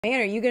Man,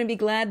 are you going to be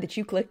glad that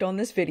you clicked on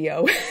this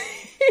video?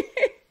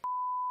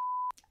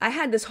 I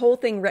had this whole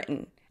thing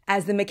written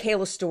as the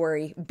Mikayla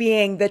story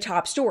being the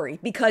top story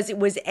because it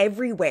was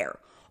everywhere,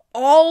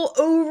 all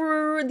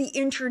over the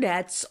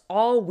internets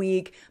all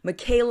week.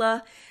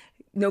 Mikayla,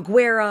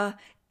 Noguera,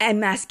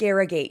 and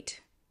MascaraGate.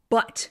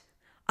 But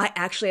I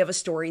actually have a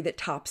story that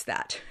tops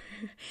that.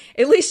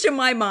 At least in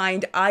my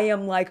mind, I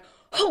am like,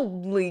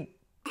 holy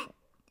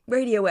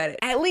radio edit.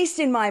 At least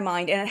in my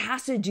mind, and it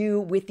has to do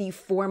with the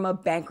Forma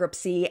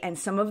bankruptcy and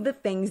some of the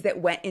things that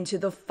went into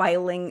the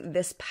filing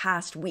this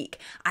past week.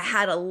 I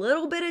had a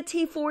little bit of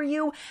tea for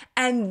you,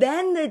 and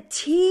then the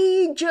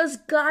tea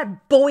just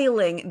got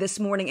boiling this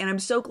morning, and I'm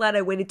so glad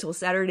I waited till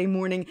Saturday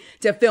morning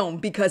to film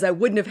because I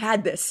wouldn't have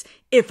had this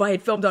if I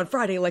had filmed on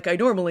Friday like I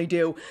normally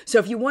do. So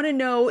if you want to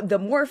know the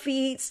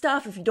Morphe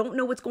stuff, if you don't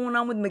know what's going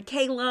on with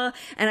Mikayla,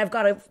 and I've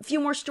got a few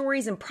more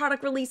stories and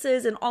product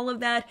releases and all of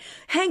that,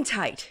 hang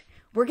tight.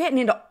 We're getting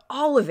into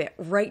all of it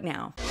right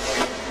now.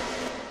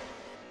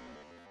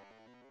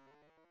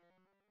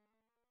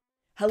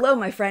 Hello,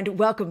 my friend.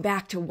 Welcome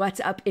back to What's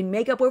Up in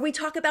Makeup, where we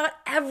talk about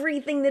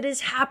everything that is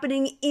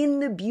happening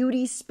in the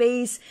beauty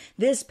space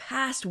this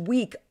past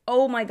week.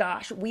 Oh my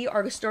gosh, we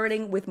are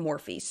starting with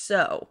Morphe.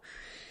 So,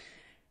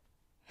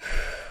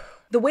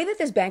 the way that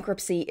this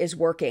bankruptcy is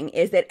working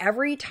is that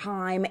every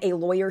time a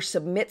lawyer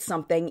submits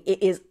something,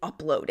 it is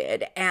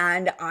uploaded.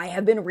 And I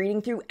have been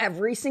reading through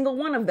every single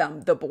one of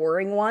them, the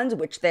boring ones,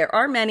 which there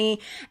are many,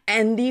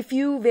 and the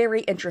few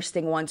very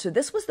interesting ones. So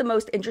this was the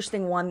most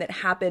interesting one that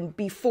happened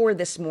before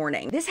this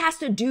morning. This has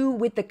to do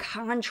with the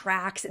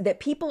contracts that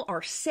people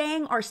are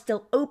saying are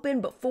still open,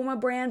 but Forma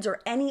Brands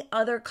or any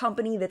other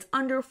company that's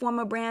under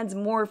Forma Brands,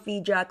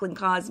 Morphe, Jaclyn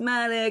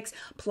Cosmetics,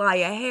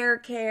 Playa Hair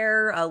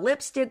Care,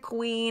 Lipstick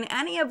Queen,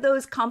 any of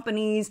those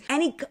companies,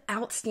 any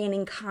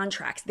outstanding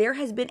contracts. There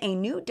has been a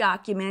new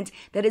document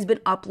that has been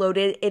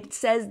uploaded. It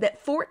says that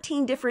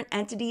 14 different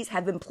entities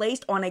have been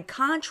placed on a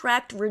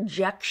contract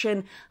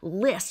rejection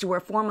list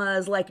where Forma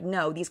is like,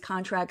 no, these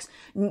contracts,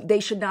 they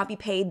should not be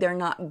paid. They're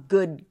not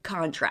good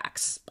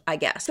contracts, I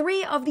guess.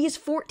 3 of these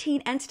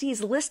 14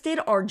 entities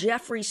listed are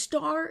Jeffree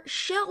Star,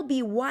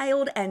 Shelby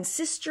Wild, and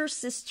Sister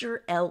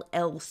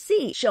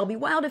LLC. Shelby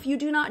Wild, if you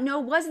do not know,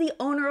 was the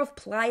owner of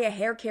Playa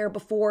Hair Care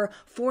before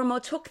Forma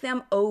took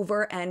them over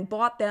and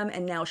bought them,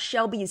 and now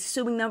Shelby is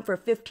suing them for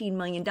 $15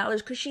 million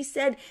because she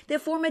said that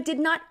Forma did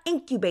not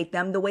incubate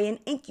them the way an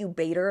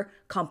incubator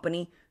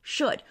company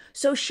should.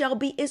 So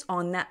Shelby is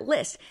on that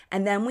list.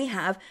 And then we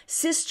have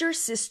Sister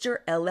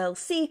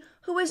LLC,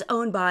 who is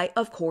owned by,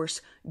 of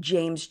course,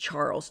 James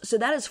Charles. So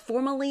that has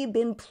formally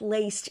been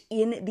placed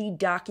in the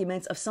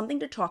documents of something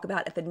to talk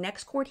about at the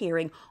next court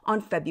hearing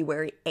on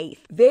February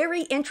 8th.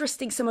 Very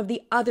interesting, some of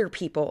the other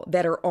people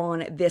that are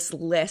on this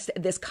list,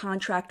 this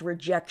contract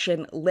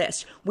rejection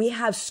list. We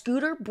have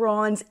Scooter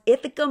Braun's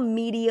Ithaca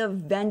Media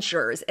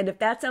Ventures. And if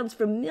that sounds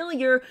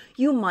familiar,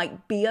 you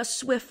might be a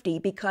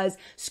Swiftie because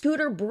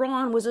Scooter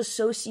Braun was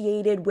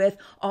associated with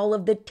all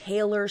of the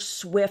Taylor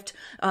Swift,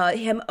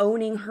 him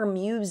owning her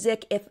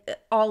music,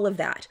 all of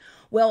that.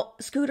 Well,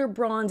 Scooter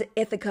Braun's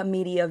Ithaca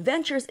Media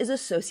Ventures is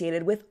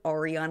associated with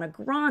Ariana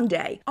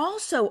Grande.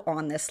 Also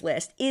on this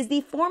list is the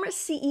former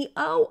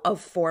CEO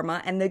of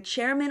Forma and the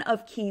chairman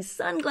of Key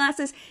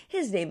Sunglasses.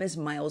 His name is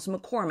Miles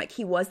McCormick.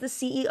 He was the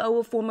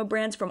CEO of Forma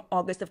Brands from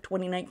August of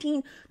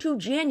 2019 to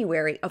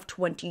January of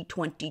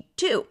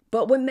 2022.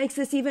 But what makes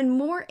this even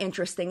more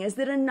interesting is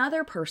that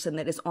another person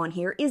that is on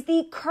here is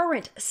the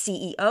current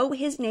CEO.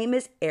 His name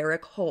is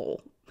Eric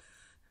Hole.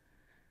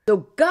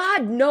 So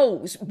God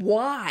knows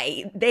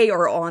why they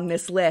are on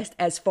this list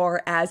as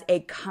far as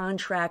a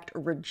contract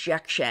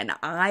rejection.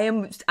 I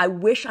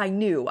wish I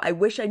knew. I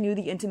wish I knew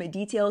the intimate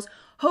details.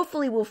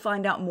 Hopefully we'll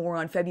find out more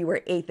on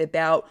February 8th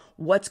about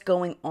what's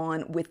going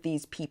on with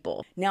these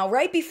people. Now,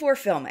 right before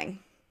filming,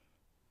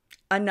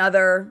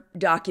 another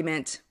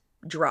document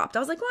dropped. I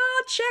was like, well,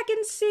 I'll check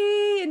and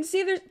see if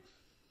there's...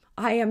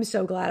 I am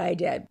so glad I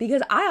did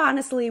because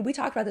we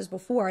talked about this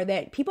before,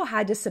 that people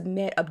had to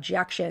submit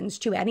objections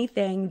to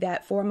anything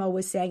that Forma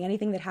was saying,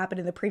 anything that happened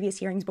in the previous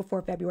hearings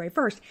before February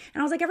 1st.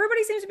 And I was like,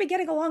 everybody seems to be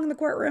getting along in the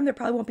courtroom. There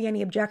probably won't be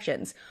any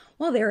objections.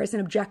 Well, there is an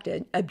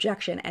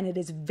objection, and it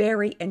is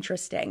very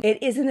interesting.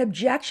 It is an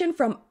objection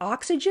from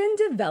Oxygen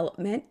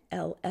Development,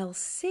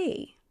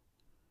 LLC.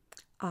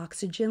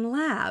 Oxygen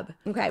Lab.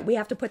 Okay, we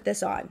have to put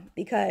this on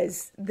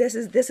because this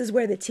is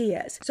where the tea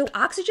is. So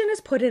Oxygen has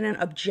put in an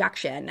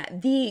objection.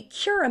 The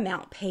cure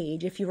amount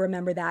page, if you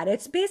remember that,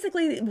 it's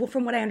basically,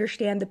 from what I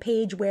understand, the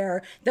page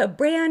where the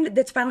brand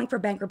that's filing for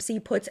bankruptcy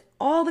puts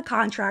all the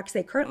contracts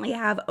they currently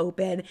have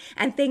open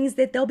and things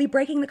that they'll be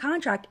breaking the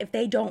contract if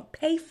they don't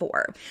pay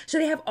for. So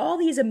they have all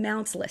these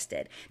amounts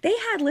listed. They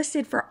had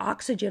listed for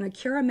Oxygen a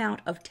cure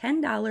amount of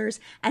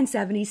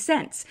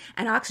 $10.70.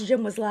 And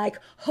Oxygen was like,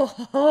 ho,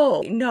 ho,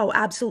 ho. No,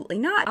 absolutely Absolutely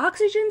not.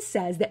 Oxygen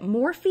says that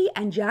Morphe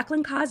and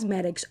Jaclyn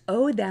Cosmetics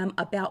owe them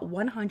about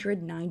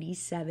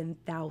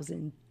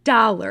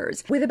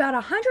 $197,000, with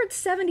about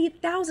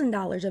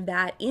 $170,000 of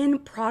that in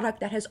product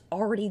that has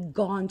already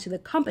gone to the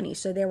company.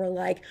 So they were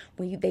like,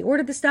 they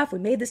ordered the stuff, we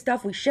made the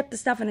stuff, we shipped the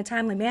stuff in a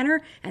timely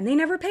manner, and they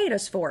never paid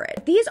us for it.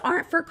 But these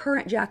aren't for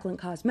current Jaclyn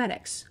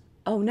Cosmetics.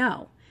 Oh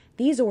no,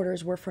 these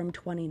orders were from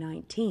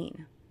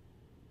 2019.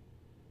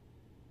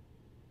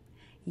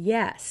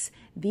 Yes,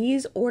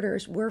 these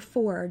orders were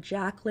for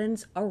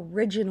Jaclyn's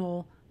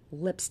original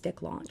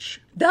lipstick launch.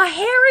 The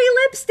hairy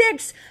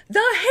lipsticks! The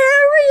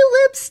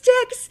hairy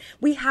lipsticks!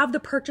 We have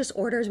the purchase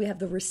orders, we have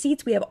the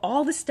receipts, we have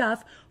all the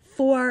stuff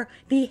for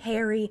the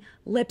hairy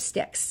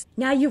lipsticks.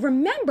 Now you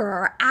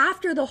remember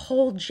after the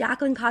whole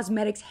Jaclyn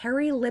Cosmetics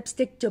hairy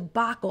lipstick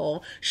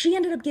debacle, she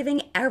ended up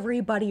giving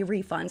everybody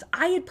refunds.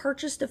 I had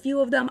purchased a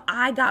few of them.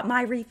 I got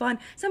my refund.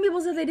 Some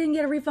people said they didn't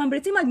get a refund, but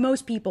it seemed like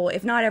most people,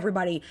 if not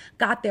everybody,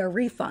 got their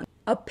refund.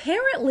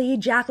 Apparently,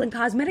 Jaclyn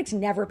Cosmetics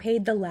never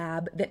paid the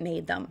lab that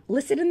made them.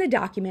 Listed in the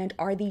document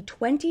are the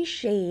 20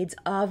 shades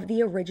of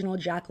the original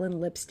Jaclyn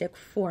lipstick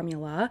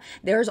formula.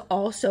 There's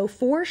also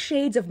 4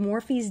 shades of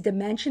Morphe's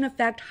Dimension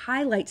Effect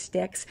highlight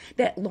sticks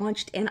that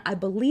launched in, I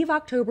believe,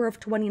 October of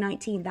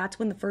 2019. That's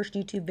when the first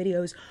YouTube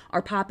videos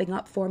are popping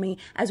up for me,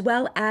 as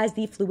well as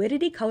the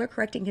Fluidity Color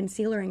Correcting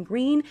Concealer in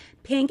green,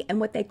 pink,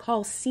 and what they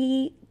call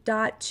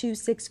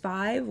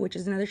C.265, which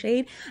is another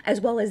shade,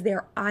 as well as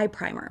their eye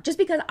primer. Just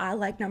because I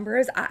like numbers,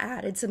 I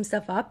added some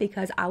stuff up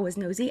because I was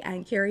nosy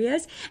and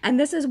curious. And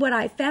this is what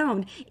I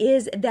found,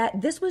 is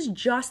that this was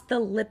just the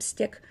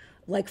lipstick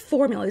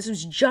formula. This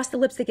was just the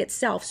lipstick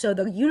itself. So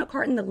the unit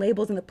carton, the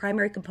labels, and the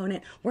primary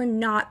component were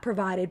not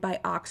provided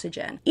by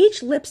Oxygen.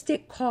 Each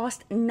lipstick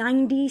cost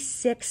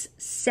 96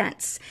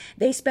 cents.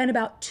 They spent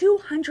about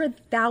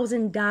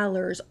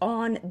 $200,000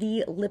 on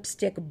the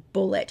lipstick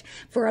bullet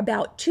for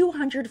about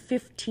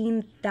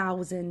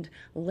 215,000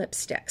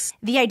 lipsticks.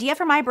 The idea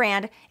for my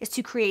brand is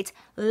to create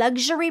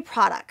luxury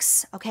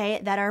products, okay,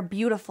 that are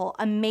beautiful,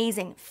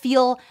 amazing,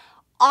 feel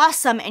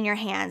awesome in your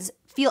hands,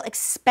 feel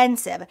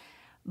expensive,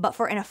 but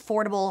for an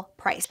affordable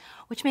price,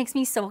 which makes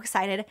me so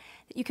excited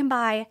that you can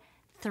buy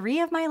 3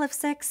 of my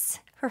lipsticks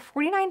for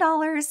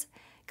 $49,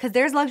 because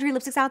there's luxury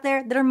lipsticks out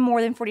there that are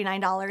more than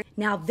 $49.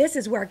 Now, this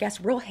is where it gets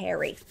real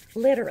hairy,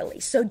 literally.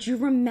 So do you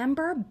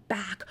remember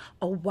back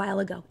a while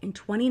ago in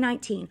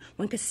 2019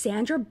 when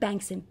Cassandra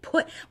Bankson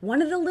put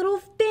one of the little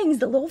things,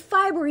 the little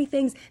fibery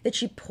things that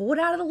she pulled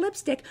out of the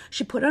lipstick,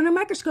 she put it on a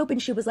microscope and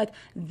she was like,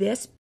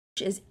 this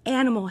is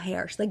animal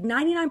hair. She's like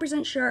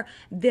 99% sure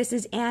this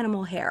is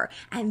animal hair.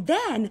 And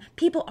then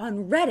people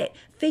on Reddit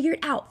figured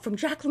out from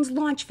Jaclyn's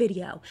launch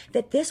video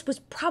that this was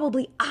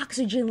probably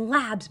Oxygen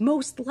Labs,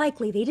 most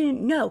likely. They didn't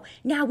know.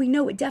 Now we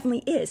know it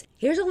definitely is.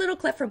 Here's a little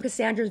clip from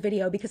Cassandra's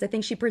video because I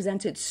think she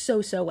presents it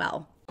so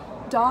well.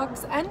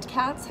 Dogs and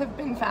cats have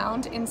been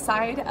found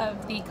inside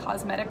of the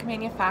cosmetic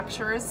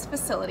manufacturer's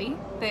facility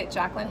that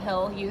Jaclyn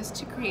Hill used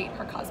to create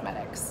her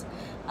cosmetics.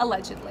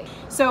 Allegedly.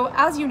 So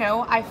as you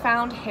know, I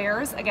found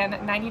hairs, again,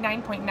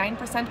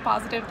 99.9%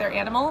 positive they're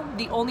animal.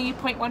 The only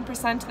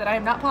 0.1% that I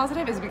am not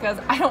positive is because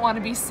I don't want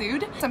to be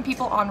sued. Some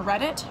people on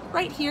Reddit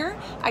right here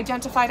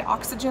identified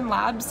Oxygen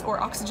Labs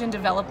or Oxygen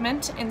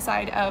Development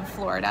inside of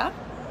Florida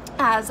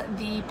as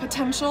the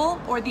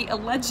potential or the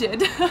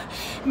alleged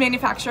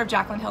manufacturer of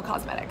Jaclyn Hill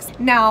Cosmetics.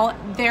 Now,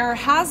 there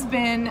has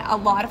been a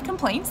lot of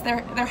complaints. There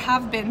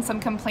have been some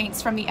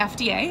complaints from the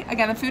FDA.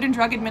 Again, the Food and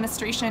Drug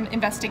Administration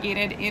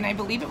investigated in, I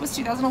believe it was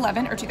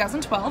 2011 or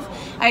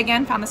 2012. I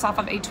again found this off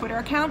of a Twitter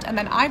account, and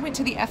then I went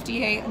to the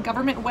FDA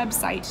government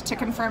website to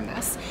confirm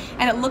this.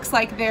 And it looks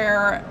like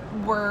there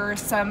were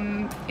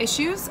some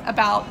issues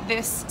about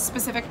this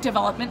specific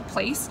development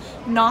place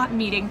not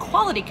meeting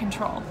quality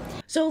control.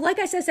 So like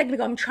I said a second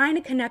ago, I'm trying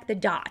to connect the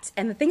dots.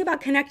 And the thing about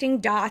connecting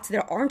dots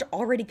that aren't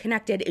already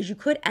connected is you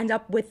could end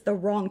up with the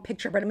wrong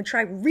picture. But I'm gonna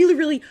try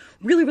really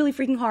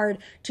freaking hard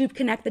to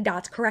connect the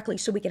dots correctly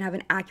so we can have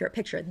an accurate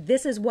picture.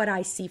 This is what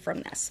I see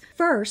from this.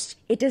 First,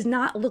 it does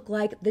not look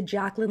like the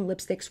Jaclyn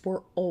lipsticks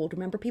were old.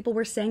 Remember, people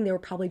were saying they were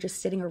probably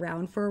just sitting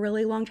around for a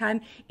really long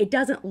time? It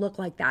doesn't look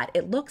like that.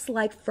 It looks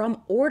like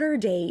from order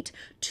date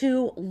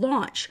to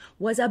launch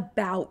was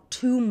about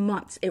 2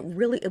 months. It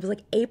was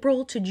like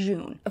April to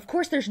June. Of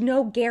course, there's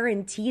no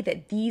guarantee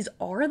that these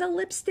are the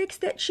lipsticks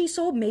that she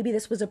sold. Maybe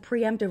this was a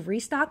preemptive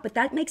restock, but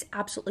that makes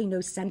absolutely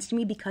no sense to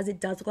me because it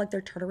does look like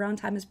their turnaround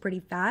time is pretty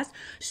fast.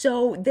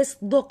 So this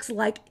looks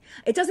like,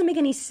 it doesn't make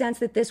any sense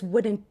that this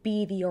wouldn't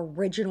be the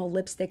original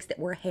lipsticks that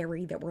were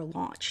hairy that were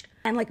launched.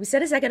 And like we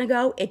said a second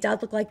ago, it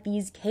does look like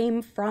these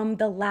came from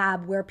the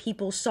lab where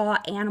people saw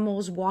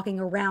animals walking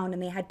around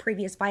and they had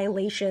previous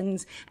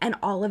violations and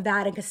all of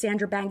that. And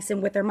Cassandra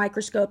Bankson with her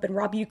microscope and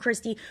Rob U.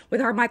 Christie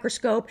with her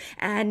microscope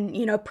and,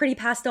 you know, Pretty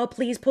Pastel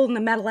Please pulling the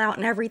metal out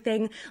and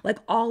everything. Like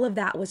all of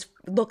that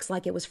looks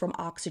like it was from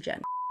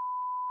Oxygen.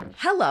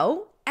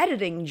 Hello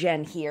editing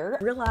Jen here.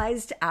 I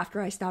realized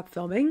after I stopped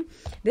filming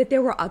that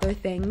there were other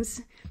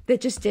things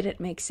that just didn't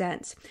make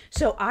sense.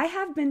 So I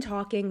have been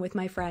talking with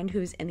my friend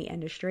who's in the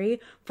industry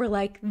for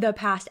like the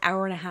past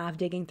hour and a half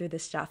digging through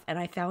this stuff, and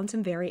I found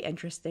some very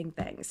interesting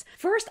things.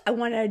 First, I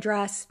want to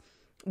address,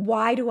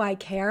 why do I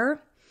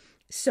care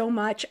so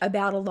much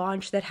about a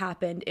launch that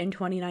happened in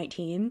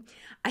 2019?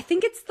 I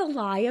think it's the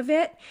lie of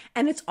it,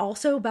 and it's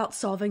also about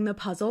solving the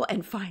puzzle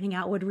and finding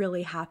out what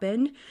really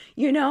happened.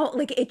 You know,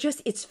 like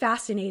it's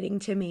fascinating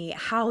to me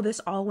how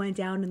this all went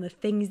down and the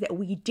things that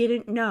we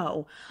didn't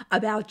know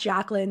about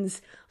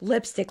Jaclyn's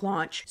lipstick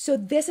launch. So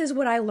this is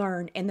what I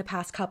learned in the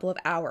past couple of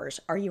hours.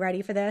 Are you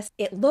ready for this?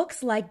 It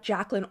looks like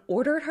Jaclyn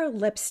ordered her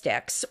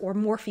lipsticks, or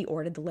Morphe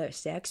ordered the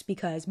lipsticks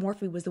because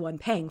Morphe was the one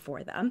paying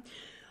for them,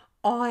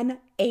 on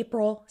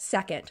April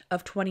 2nd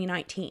of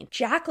 2019.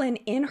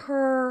 Jaclyn, in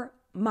her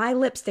My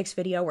Lipsticks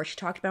video where she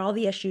talked about all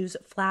the issues,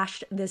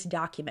 flashed this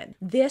document.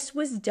 This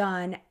was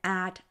done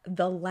at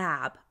the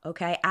lab,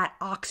 okay, at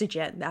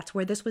Oxygen. That's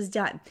where this was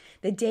done.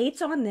 The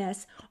dates on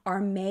this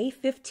are May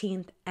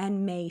 15th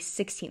and May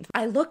 16th.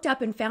 I looked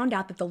up and found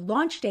out that the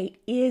launch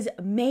date is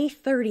May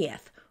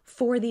 30th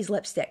for these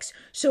lipsticks.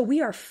 So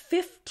we are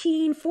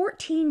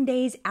 14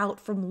 days out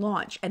from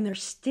launch, and they're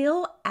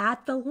still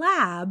at the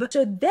lab.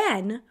 So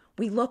then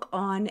we look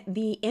on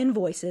the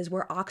invoices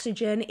where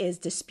Oxygen is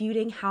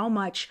disputing how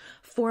much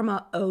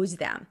Forma owes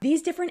them.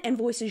 These different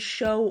invoices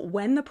show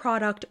when the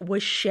product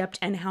was shipped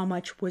and how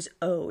much was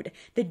owed.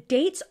 The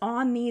dates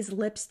on these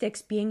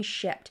lipsticks being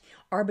shipped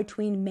are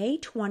between May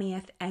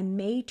 20th and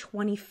May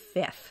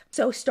 25th.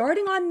 So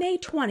starting on May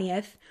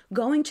 20th,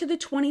 going to the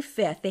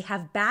 25th, they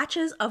have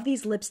batches of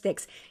these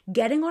lipsticks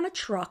getting on a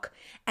truck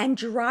and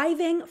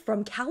driving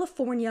from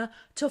California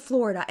to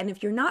Florida. And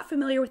if you're not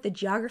familiar with the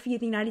geography of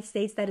the United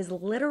States, that is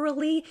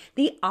literally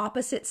the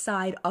opposite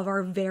side of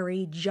our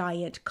very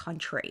giant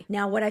country.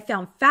 Now, what I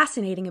found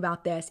fascinating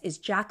about this is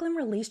Jaclyn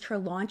released her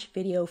launch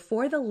video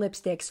for the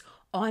lipsticks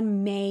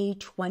on May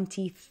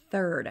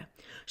 23rd.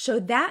 So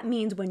that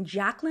means when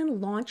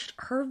Jaclyn launched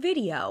her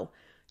video,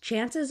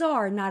 chances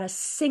are not a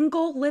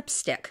single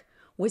lipstick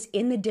was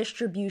in the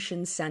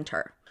distribution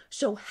center.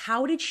 So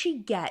how did she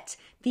get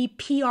the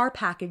PR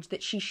package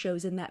that she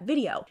shows in that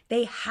video?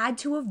 They had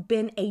to have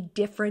been a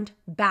different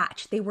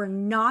batch. They were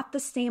not the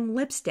same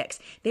lipsticks.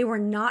 They were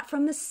not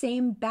from the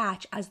same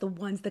batch as the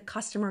ones the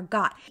customer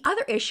got.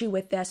 Other issue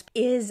with this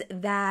is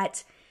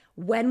that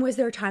when was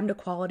there time to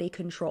quality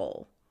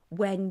control?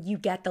 When you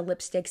get the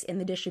lipsticks in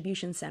the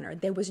distribution center,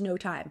 there was no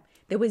time.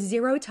 There was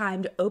zero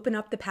time to open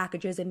up the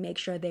packages and make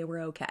sure they were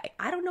okay.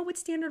 I don't know what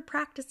standard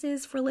practice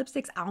is for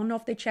lipsticks. I don't know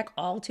if they check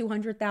all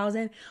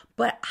 200,000,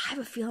 but I have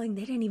a feeling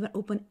they didn't even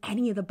open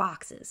any of the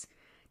boxes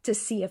to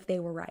see if they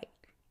were right.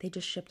 They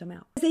just shipped them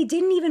out. They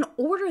didn't even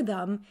order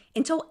them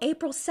until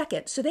April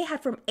 2nd. So they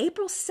had from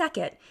April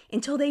 2nd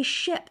until they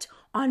shipped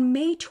on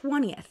May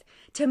 20th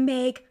to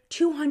make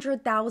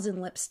 200,000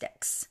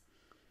 lipsticks.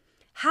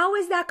 How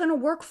is that going to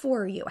work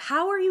for you?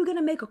 How are you going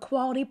to make a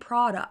quality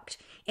product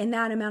in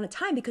that amount of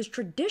time? Because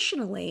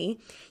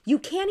traditionally, you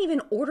can't even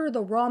order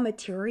the raw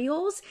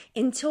materials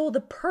until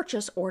the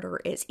purchase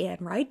order is in,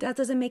 right? That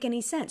doesn't make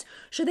any sense.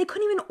 So they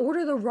couldn't even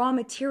order the raw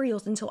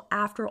materials until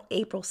after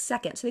April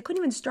 2nd. So they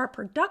couldn't even start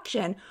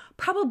production they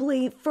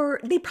probably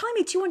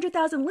made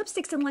 200,000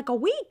 lipsticks in like a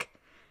week.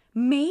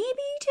 Maybe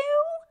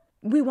two?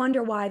 We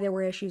wonder why there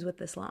were issues with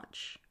this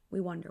launch.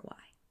 We wonder why.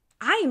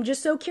 I am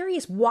just so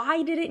curious.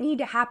 Why did it need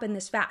to happen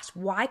this fast?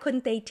 Why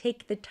couldn't they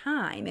take the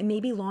time and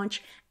maybe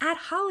launch at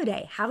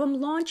holiday? Have them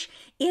launch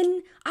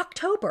in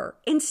October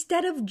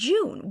instead of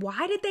June?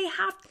 Why did they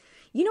have,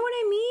 you know what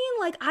I mean?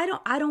 Like,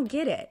 I don't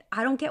get it.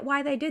 I don't get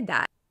why they did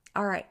that.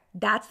 All right,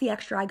 that's the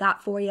extra I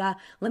got for you.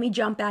 Let me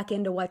jump back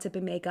into What's Up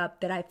in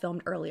Makeup that I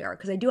filmed earlier,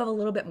 because I do have a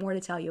little bit more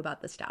to tell you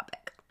about this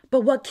topic.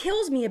 But what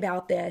kills me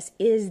about this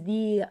is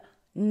the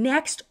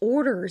next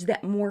orders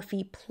that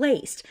Morphe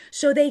placed.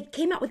 So they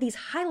came out with these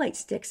highlight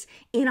sticks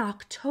in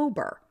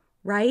October,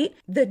 right?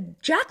 The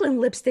Jaclyn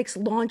lipsticks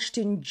launched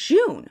in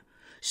June.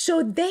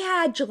 So they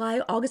had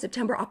July, August,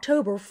 September,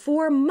 October,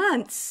 4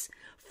 months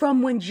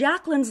from when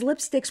Jaclyn's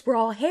lipsticks were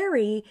all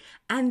hairy,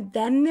 and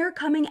then they're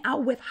coming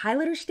out with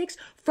highlighter sticks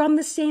from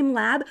the same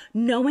lab,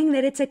 knowing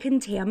that it's a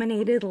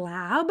contaminated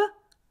lab?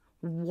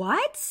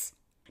 What?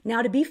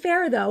 Now, to be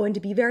fair, though, and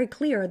to be very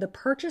clear, the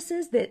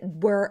purchases that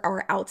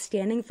are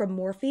outstanding from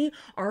Morphe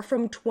are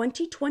from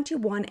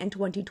 2021 and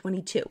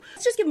 2022.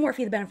 Let's just give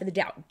Morphe the benefit of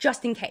the doubt,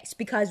 just in case,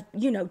 because,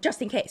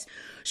 just in case.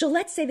 So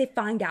let's say they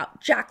find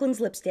out Jaclyn's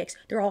lipsticks,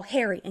 they're all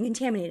hairy and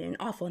contaminated and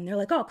awful, and they're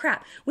like, oh,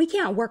 crap, we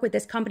can't work with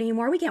this company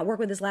anymore. We can't work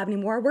with this lab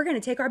anymore. We're going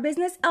to take our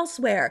business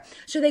elsewhere.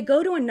 So they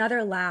go to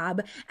another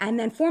lab, and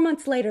then 4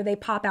 months later, they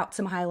pop out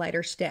some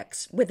highlighter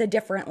sticks with a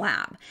different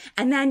lab.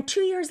 And then 2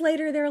 years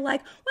later, they're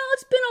like, well,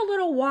 it's been a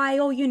little while,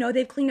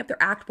 they've cleaned up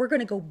their act. We're going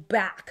to go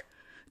back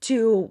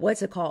to,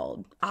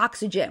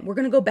 Oxygen. We're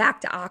going to go back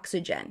to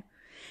Oxygen.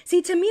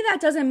 See, to me, that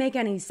doesn't make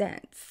any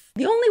sense.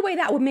 The only way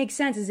that would make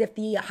sense is if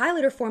the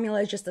highlighter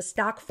formula is just a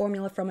stock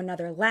formula from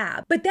another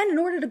lab. But then in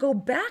order to go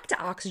back to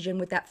Oxygen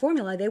with that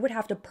formula, they would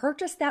have to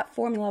purchase that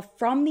formula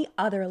from the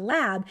other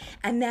lab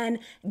and then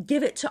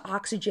give it to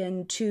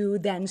Oxygen to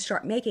then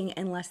start making,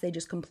 unless they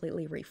just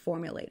completely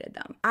reformulated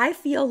them. I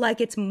feel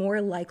like it's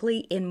more likely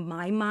in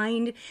my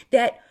mind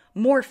that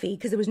Morphe,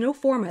 because there was no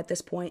Forma at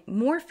this point,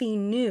 Morphe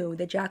knew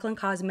that Jaclyn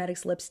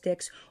Cosmetics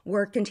lipsticks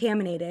were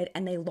contaminated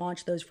and they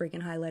launched those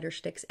freaking highlighter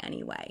sticks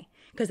anyway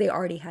because they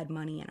already had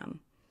money in them.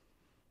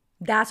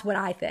 That's what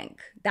I think.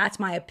 That's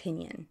my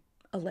opinion,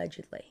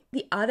 allegedly.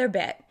 The other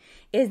bit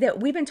is that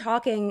we've been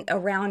talking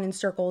around in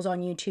circles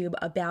on YouTube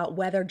about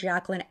whether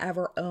Jaclyn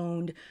ever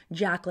owned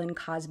Jaclyn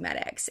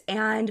Cosmetics.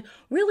 And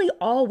really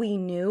all we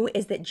knew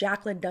is that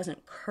Jaclyn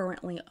doesn't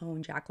currently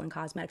own Jaclyn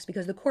Cosmetics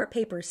because the court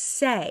papers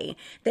say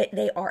that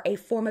they are a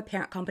former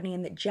parent company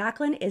and that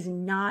Jaclyn is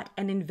not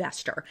an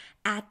investor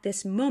at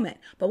this moment.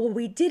 But what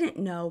we didn't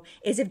know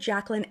is if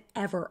Jaclyn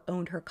ever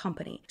owned her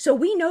company. So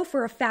we know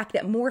for a fact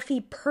that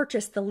Morphe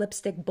purchased the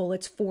lipstick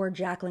bullets for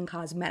Jaclyn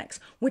Cosmetics,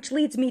 which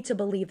leads me to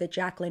believe that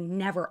Jaclyn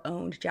never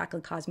owned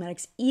Jaclyn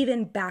Cosmetics,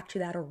 even back to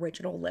that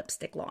original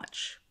lipstick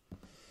launch.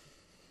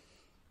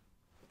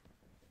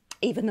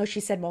 Even though she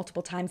said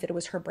multiple times that it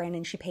was her brand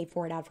and she paid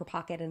for it out of her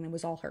pocket and it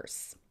was all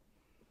hers.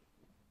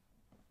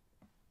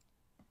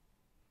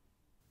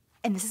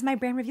 And this is my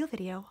brand reveal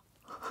video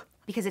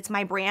because it's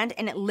my brand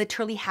and it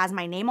literally has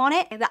my name on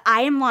it. That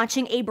I am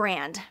launching a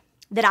brand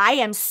that I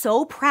am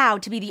so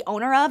proud to be the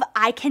owner of,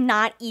 I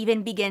cannot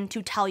even begin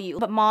to tell you.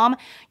 But Mom,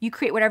 you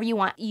create whatever you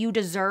want. You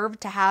deserve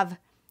to have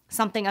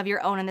something of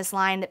your own in this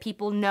line that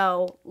people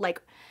know, like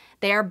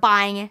they are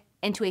buying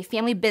into a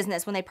family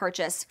business when they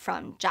purchase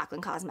from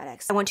Jaclyn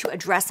Cosmetics. I want to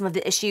address some of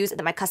the issues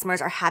that my customers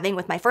are having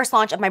with my first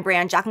launch of my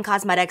brand, Jaclyn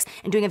Cosmetics,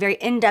 and doing a very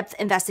in-depth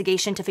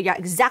investigation to figure out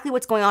exactly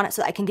what's going on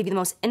so that I can give you the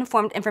most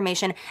informed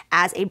information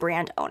as a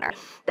brand owner.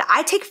 That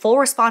I take full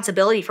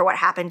responsibility for what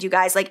happened, you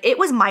guys. Like, it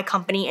was my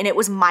company and it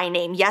was my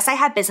name. Yes, I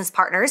had business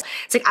partners.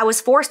 It's like I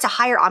was forced to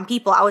hire on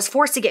people. I was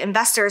forced to get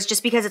investors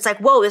just because it's like,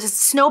 whoa, this is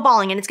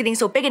snowballing and it's getting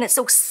so big and it's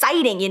so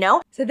exciting, you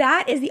know? So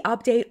that is the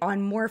update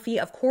on Morphe.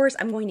 Of course,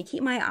 I'm going to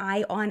keep my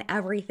eye on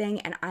everything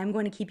and I'm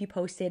going to keep you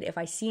posted. If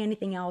I see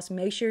anything else,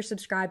 make sure you're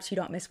subscribed so you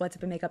don't miss What's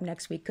Up in Makeup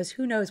next week, because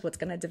who knows what's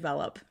going to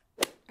develop.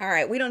 All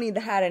right, we don't need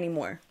the hat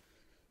anymore.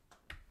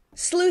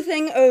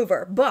 Sleuthing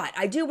over, but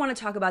I do want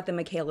to talk about the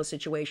Mikayla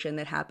situation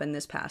that happened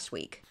this past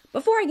week.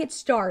 Before I get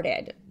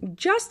started,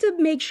 just to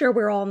make sure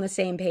we're all on the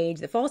same page,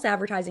 that false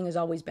advertising has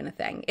always been a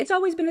thing. It's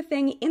always been a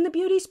thing in the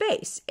beauty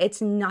space.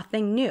 It's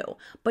nothing new.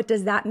 But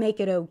does that make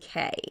it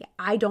okay?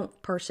 I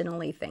don't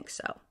personally think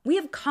so. We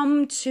have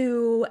come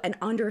to an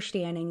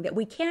understanding that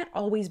we can't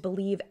always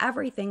believe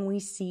everything we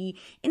see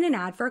in an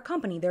ad for a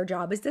company. Their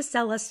job is to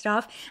sell us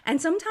stuff,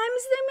 and sometimes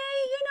they may,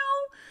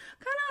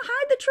 kind of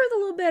hide the truth a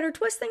little bit or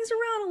twist things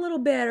around a little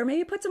bit or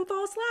maybe put some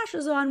false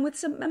lashes on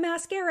with a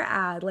mascara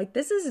ad. Like,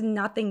 this is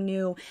nothing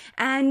new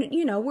and,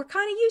 we're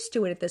kind of used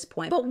to it at this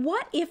point. But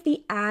what if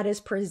the ad is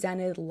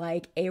presented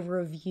like a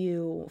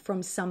review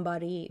from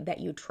somebody that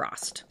you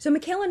trust? So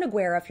Mikayla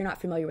Nogueira, if you're not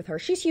familiar with her,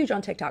 she's huge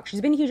on TikTok.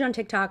 She's been huge on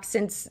TikTok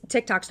since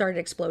TikTok started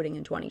exploding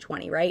in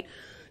 2020, right?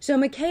 So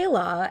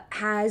Mikayla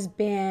has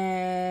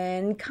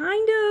been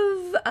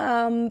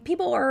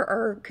people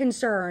are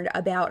concerned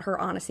about her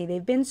honesty.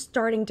 They've been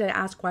starting to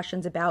ask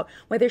questions about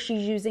whether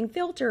she's using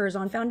filters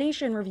on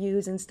foundation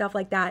reviews and stuff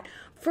like that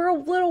for a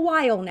little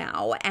while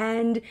now.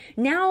 And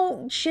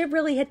now shit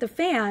really hit the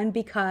fan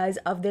because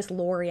of this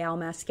L'Oreal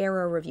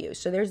mascara review.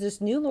 So there's this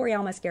new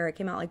L'Oreal mascara. It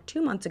came out like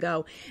 2 months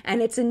ago,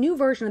 and it's a new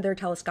version of their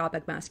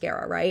telescopic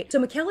mascara, right?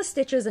 So Mikayla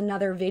stitches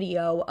another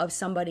video of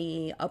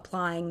somebody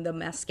applying the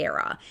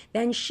mascara.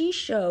 Then she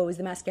shows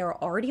the mascara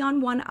already on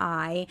one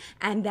eye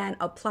and then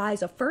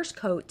applies a first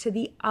coat to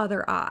the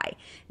other eye.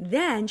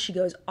 Then she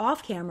goes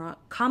off camera,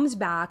 comes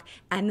back,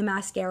 and the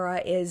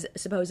mascara is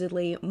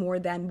supposedly more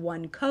than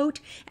one coat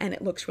and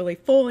it looks really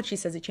full, and she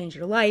says it changed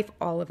her life,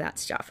 all of that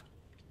stuff.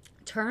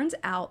 Turns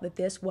out that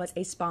this was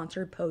a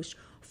sponsored post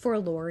for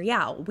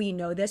L'Oreal. We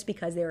know this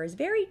because there is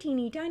very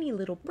teeny tiny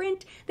little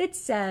print that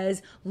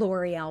says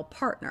L'Oreal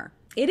partner.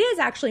 It is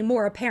actually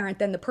more apparent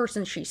than the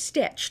person she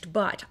stitched,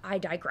 but I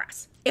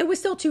digress. It was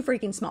still too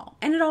freaking small.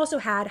 And it also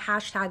had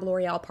hashtag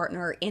L'Oreal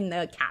partner in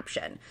the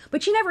caption.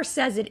 But she never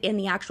says it in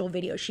the actual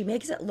video. She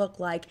makes it look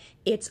like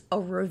it's a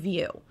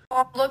review.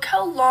 Look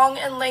how long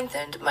and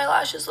lengthened my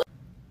lashes look.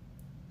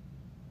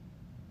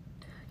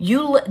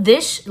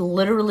 This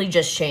literally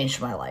just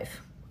changed my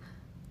life.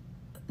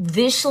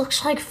 This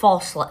looks like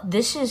false.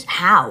 This is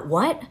how?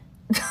 What?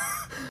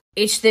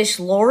 It's this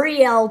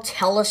L'Oreal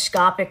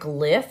telescopic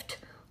lift.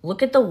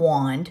 Look at the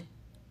wand.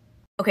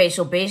 Okay,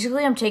 so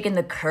basically I'm taking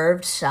the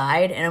curved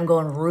side and I'm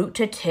going root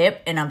to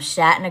tip and I'm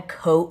starting to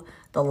coat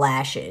the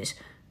lashes.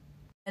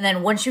 And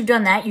then once you've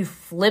done that, you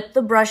flip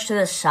the brush to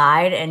the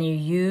side and you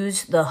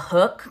use the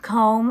hook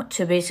comb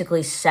to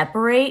basically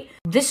separate.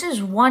 This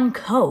is one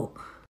coat.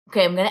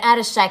 Okay, I'm gonna add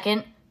a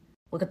second.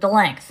 Look at the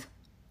length.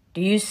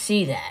 Do you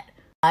see that?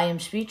 I am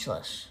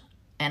speechless.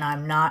 and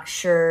I'm not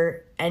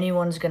sure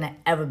anyone's gonna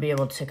ever be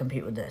able to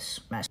compete with this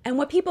mess. And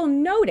what people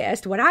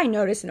noticed, what I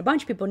noticed and a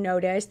bunch of people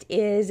noticed,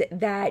 is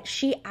that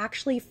she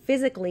actually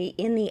physically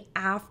in the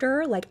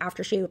after, like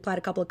after she applied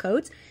a couple of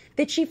coats,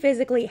 that she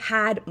physically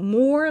had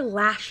more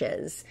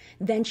lashes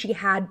than she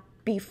had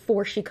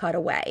before she cut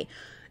away,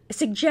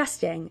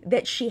 suggesting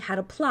that she had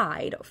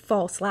applied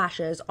false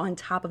lashes on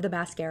top of the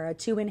mascara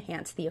to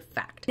enhance the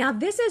effect. Now,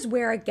 this is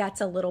where it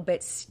gets a little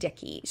bit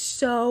sticky.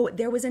 So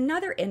there was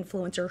another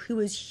influencer who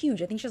is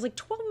huge. I think she has like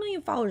 12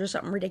 million followers or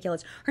something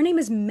ridiculous. Her name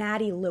is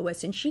Maddie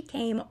Lewis, and she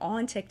came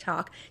on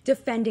TikTok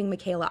defending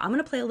Mikayla. I'm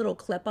gonna play a little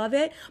clip of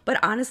it, but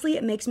honestly,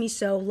 it makes me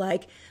so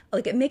like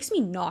it makes me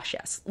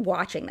nauseous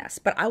watching this,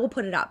 but I will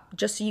put it up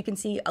just so you can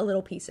see a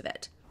little piece of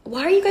it.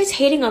 Why are you guys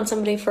hating on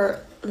somebody for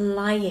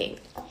lying?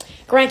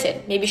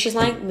 Granted, maybe she's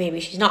lying,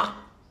 maybe she's not.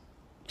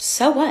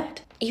 So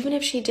what? Even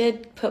if she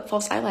did put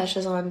false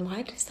eyelashes on,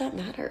 why does that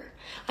matter?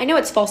 I know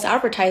it's false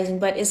advertising,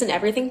 but isn't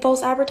everything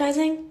false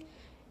advertising?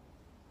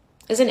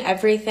 Isn't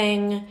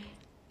everything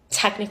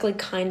technically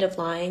kind of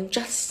lying?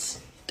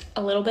 Just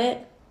a little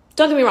bit?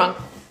 Don't get me wrong.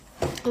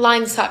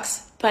 Lying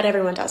sucks, but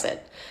everyone does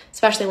it.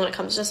 Especially when it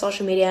comes to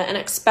social media, and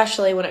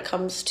especially when it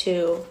comes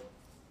to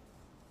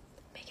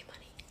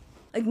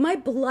like my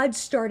blood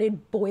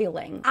started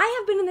boiling. I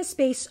have been in this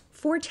space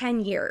for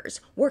 10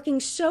 years, working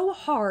so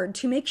hard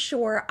to make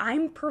sure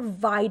I'm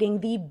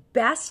providing the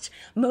best,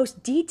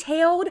 most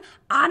detailed,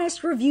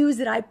 honest reviews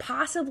that I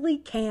possibly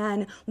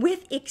can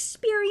with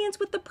experience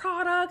with the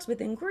products, with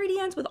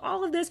ingredients, with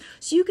all of this,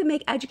 so you can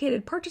make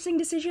educated purchasing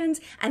decisions.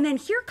 And then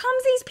here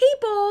comes these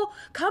people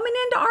coming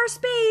into our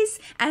space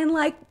and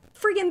like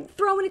freaking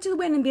throwing it to the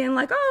wind and being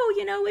like, oh,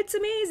 you know, it's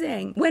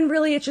amazing. When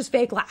really it's just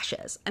fake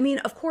lashes. I mean,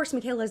 of course,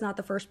 Mikayla is not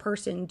the first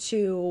person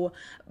to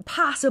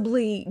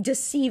possibly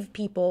deceive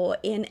people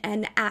in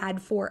an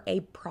ad for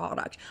a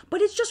product. But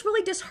it's just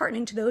really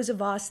disheartening to those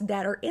of us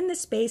that are in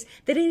this space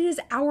that it is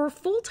our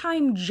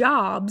full-time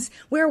jobs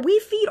where we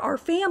feed our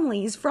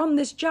families from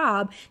this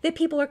job that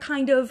people are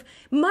kind of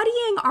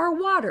muddying our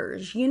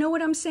waters. You know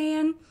what I'm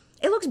saying?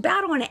 It looks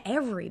bad on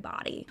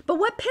everybody. But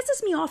what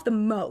pisses me off the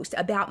most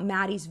about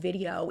Maddie's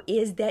video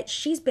is that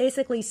she's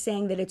basically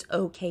saying that it's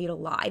okay to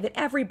lie, that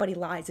everybody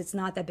lies, it's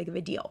not that big of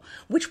a deal,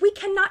 which we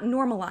cannot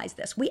normalize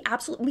this. We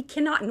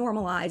cannot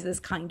normalize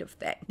this kind of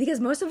thing because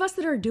most of us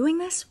that are doing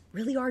this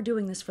really are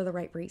doing this for the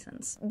right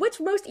reasons. What's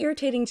most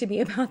irritating to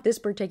me about this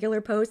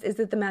particular post is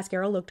that the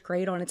mascara looked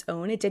great on its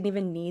own. It didn't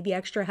even need the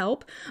extra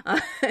help,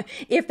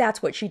 if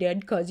that's what she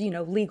did, because, you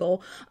know,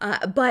 legal.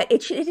 But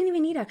it didn't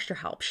even need extra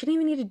help. She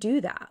didn't even need to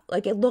do that.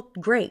 Like, it looked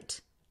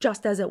great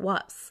just as it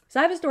was. So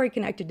I have a story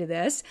connected to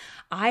this.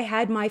 I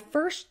had my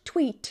first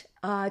tweet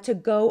to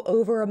go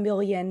over 1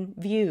 million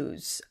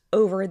views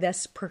over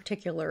this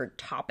particular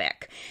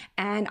topic.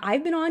 And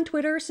I've been on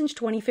Twitter since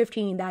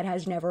 2015. That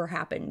has never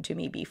happened to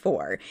me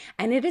before.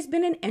 And it has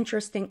been an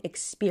interesting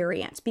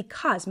experience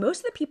because most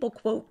of the people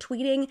quote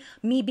tweeting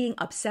me being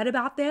upset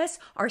about this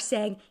are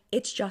saying,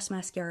 it's just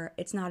mascara.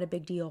 It's not a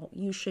big deal.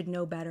 You should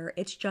know better.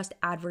 It's just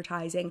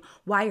advertising.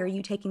 Why are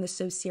you taking this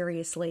so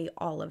seriously?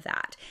 All of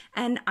that.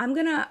 And I'm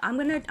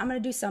gonna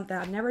do something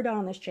I've never done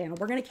on this channel.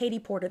 We're gonna Katie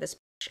Porter this.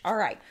 All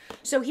right.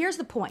 So here's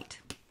the point.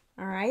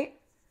 All right.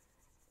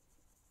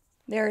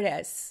 There it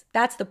is.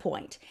 That's the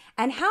point.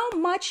 And how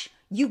much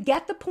you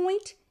get the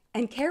point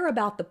and care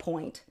about the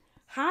point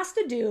has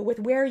to do with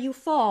where you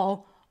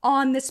fall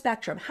on the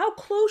spectrum, how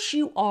close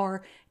you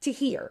are to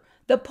here.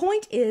 The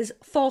point is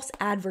false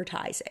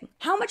advertising.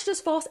 How much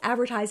does false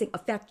advertising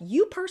affect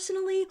you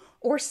personally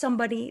or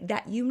somebody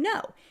that you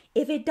know?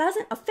 If it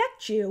doesn't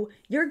affect you,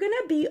 you're going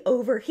to be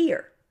over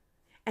here.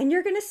 And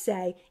you're going to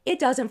say, it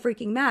doesn't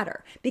freaking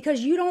matter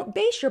because you don't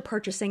base your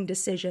purchasing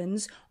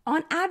decisions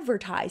on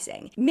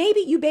advertising. Maybe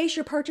you base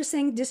your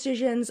purchasing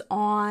decisions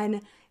on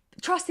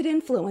trusted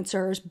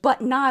influencers, but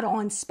not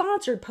on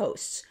sponsored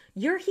posts.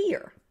 You're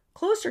here,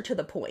 closer to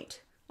the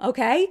point,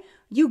 okay?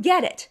 You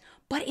get it.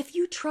 But if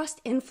you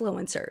trust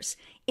influencers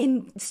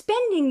in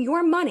spending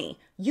your money,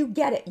 you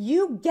get it.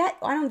 You get,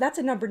 that's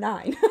a number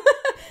 9,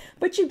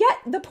 but you get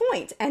the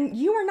point and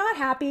you are not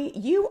happy.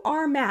 You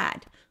are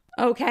mad.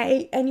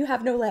 Okay, and you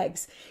have no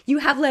legs. You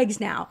have legs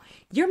now.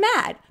 You're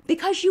mad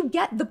because you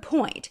get the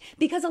point.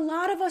 Because a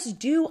lot of us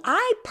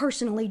I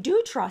personally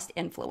do trust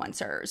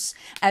influencers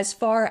as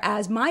far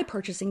as my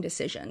purchasing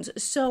decisions.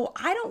 So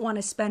I don't want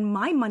to spend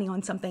my money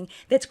on something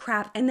that's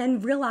crap and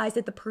then realize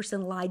that the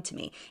person lied to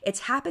me.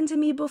 It's happened to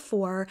me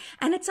before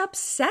and it's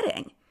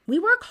upsetting. We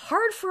work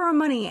hard for our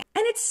money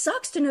and it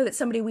sucks to know that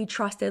somebody we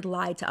trusted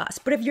lied to us.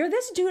 But if you're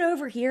this dude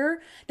over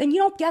here, then you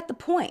don't get the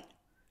point.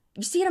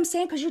 You see what I'm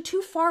saying? Because you're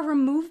too far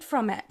removed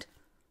from it.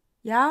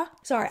 Yeah?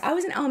 Sorry, I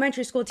was an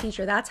elementary school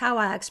teacher. That's how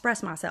I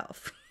express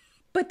myself.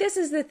 But this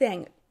is the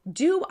thing.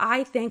 Do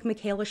I think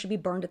Mikayla should be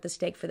burned at the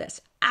stake for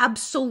this?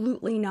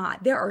 Absolutely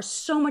not. There are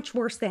so much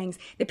worse things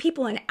that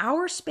people in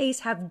our space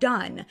have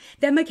done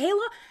that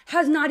Mikayla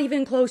has not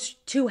even close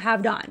to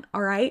have done,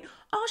 all right?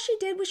 all she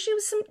did was she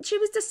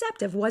was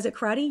deceptive. Was it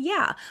cruddy?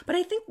 Yeah. But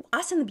I think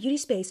us in the beauty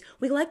space,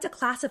 we like to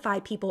classify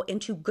people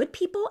into good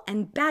people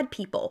and bad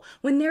people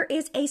when there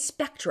is a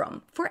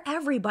spectrum for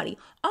everybody.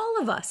 All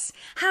of us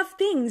have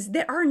things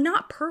that are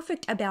not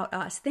perfect about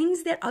us,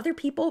 things that other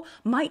people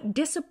might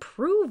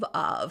disapprove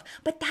of,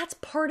 but that's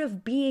part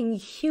of being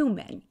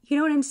human. You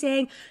know what I'm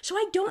saying? So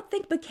I don't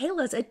think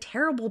Mikayla's a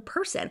terrible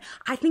person.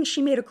 I think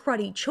she made a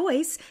cruddy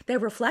choice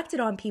that reflected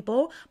on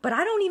people, but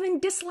I don't even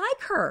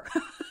dislike her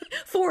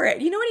for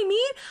it. You know what I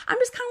mean? I'm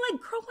just kind of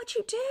like, girl, what'd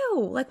you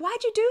do? Like,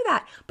 why'd you do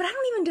that? But I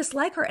don't even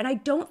dislike her, and I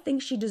don't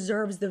think she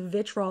deserves the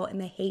vitriol and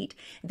the hate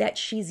that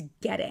she's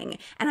getting.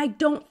 And I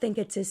don't think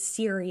it's as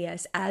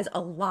serious as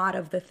a lot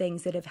of the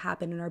things that have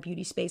happened in our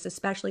beauty space,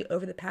 especially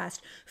over the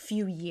past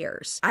few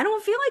years. I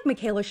don't feel like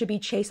Mikayla should be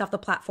chased off the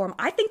platform.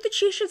 I think that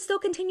she should still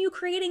continue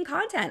creating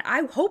content.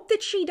 I hope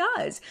that she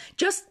does.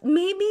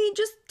 Maybe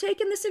just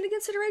taking this into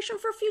consideration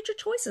for future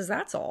choices,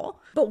 that's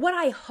all. But what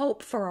I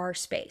hope for our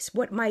space,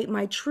 what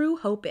my true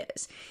hope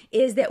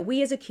is that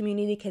we as a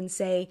community can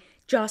say,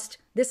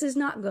 this is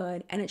not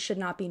good and it should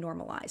not be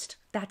normalized.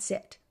 That's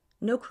it.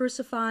 No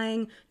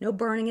crucifying, no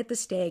burning at the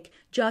stake.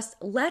 Just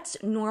let's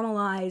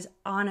normalize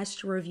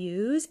honest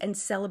reviews and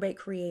celebrate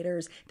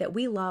creators that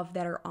we love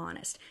that are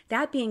honest.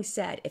 That being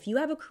said, if you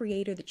have a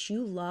creator that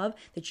you love,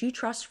 that you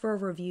trust for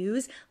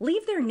reviews,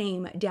 leave their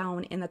name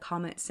down in the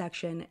comment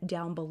section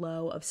down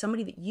below of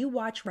somebody that you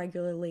watch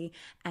regularly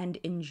and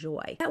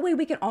enjoy. That way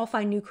we can all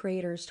find new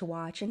creators to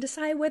watch and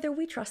decide whether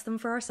we trust them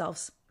for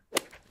ourselves.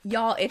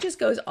 Y'all, it just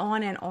goes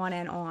on and on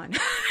and on.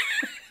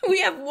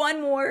 We have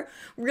one more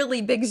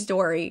really big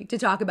story to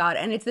talk about,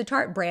 and it's the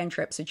Tarte brand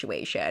trip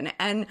situation.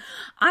 And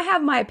I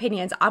have my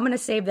opinions. I'm going to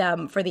save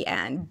them for the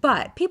end.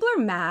 But people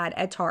are mad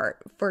at Tarte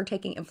for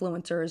taking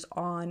influencers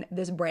on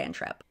this brand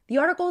trip. The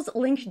articles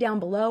linked down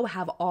below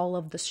have all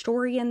of the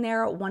story in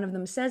there. One of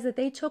them says that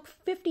they took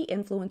 50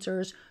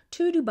 influencers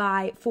to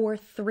Dubai for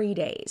 3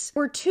 days.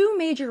 There were two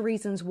major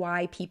reasons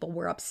why people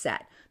were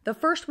upset. The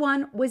first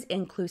one was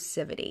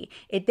inclusivity.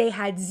 They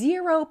had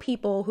 0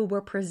 people who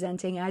were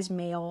presenting as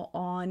male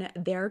on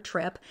their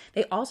trip.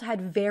 They also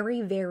had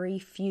very, very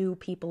few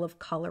people of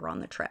color on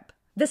the trip.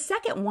 The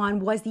second one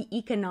was the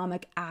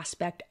economic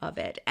aspect of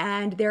it.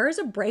 And there is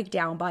a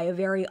breakdown by a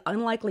very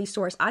unlikely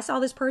source. I saw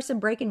this person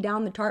breaking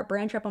down the Tarte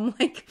brand trip. I'm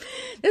like,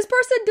 this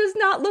person does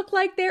not look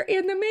like they're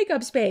in the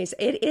makeup space.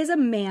 It is a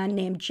man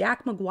named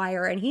Jack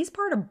McGuire, and he's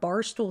part of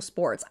Barstool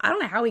Sports. I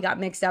don't know how he got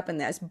mixed up in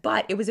this,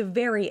 but it was a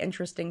very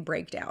interesting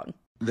breakdown.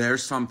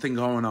 There's something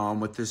going on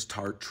with this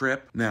Tarte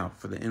trip. Now,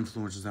 for the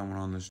influencers that went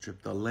on this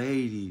trip, the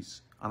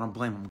ladies, I don't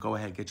blame them. Go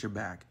ahead, get your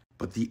bag.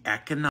 But the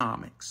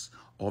economics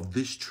of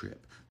this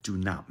trip do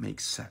not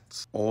make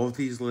sense. All of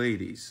these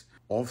ladies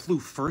all flew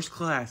first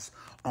class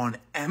on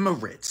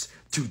Emirates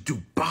to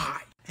Dubai.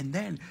 And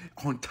then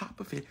on top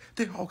of it,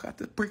 they all got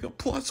to bring a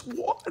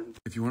 +1.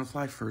 If you want to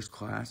fly first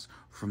class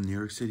from New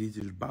York City to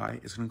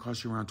Dubai, it's going to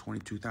cost you around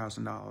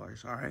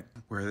 $22,000, all right?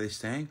 Where are they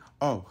staying?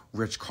 Oh,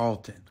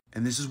 Ritz-Carlton.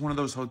 And this is one of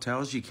those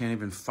hotels you can't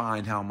even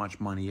find how much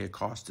money it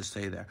costs to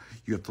stay there.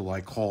 You have to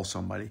like call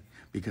somebody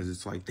because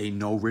it's like they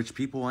know rich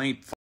people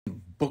ain't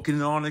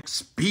booking it on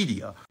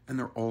Expedia. And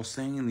they're all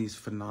staying in these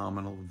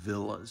phenomenal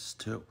villas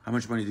too. How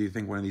much money do you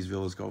think one of these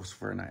villas goes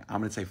for a night?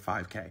 I'm gonna say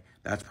 $5K.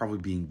 That's probably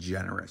being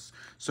generous.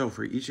 So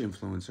for each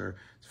influencer,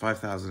 it's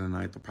 $5,000 a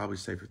night. They'll probably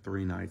stay for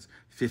 3 nights,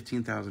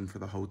 $15,000 for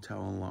the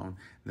hotel alone,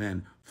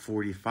 then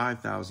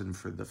 $45,000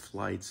 for the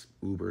flights,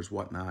 Ubers,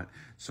 whatnot.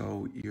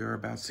 So you're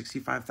about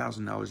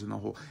 $65,000 in the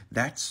whole.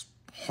 That's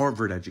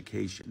Harvard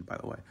education, by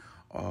the way,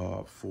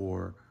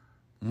 for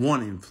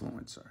one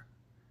influencer.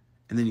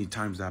 And then you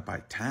times that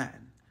by 10.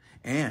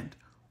 And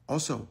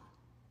also,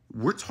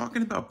 we're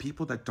talking about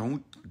people that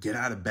don't get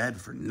out of bed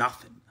for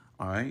nothing,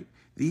 all right?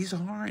 These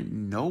aren't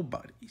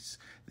nobodies.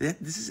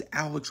 This is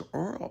Alex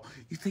Earl.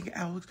 You think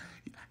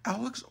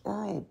Alex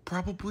Earl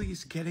probably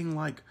is getting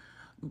like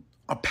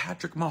a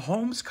Patrick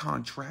Mahomes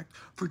contract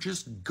for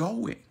just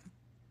going.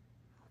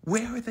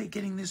 Where are they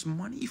getting this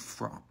money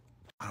from?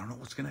 I don't know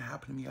what's going to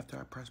happen to me after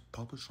I press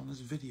publish on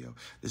this video.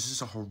 This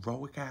is a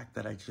heroic act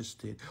that I just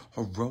did.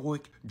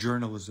 Heroic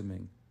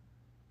journalisming.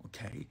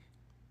 Okay?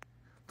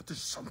 But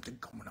there's something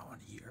going on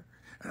here,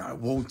 and I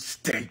won't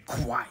stay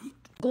quiet.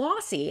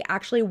 Glossy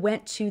actually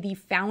went to the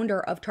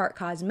founder of Tarte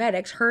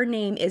Cosmetics. Her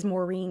name is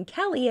Maureen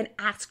Kelly, and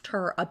asked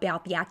her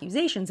about the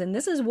accusations. And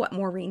this is what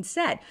Maureen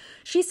said.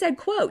 She said,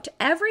 quote,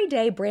 "Every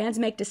day brands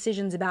make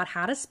decisions about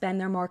how to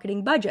spend their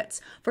marketing budgets.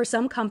 For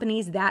some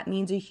companies, that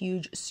means a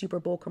huge Super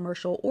Bowl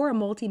commercial or a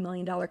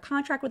multi-million-dollar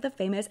contract with a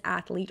famous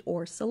athlete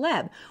or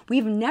celeb.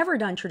 We've never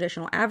done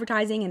traditional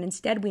advertising, and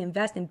instead we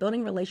invest in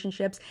building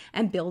relationships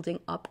and building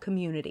up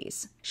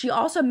communities." She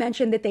also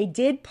mentioned that they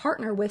did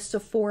partner with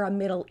Sephora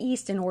Middle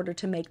East in order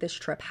to make this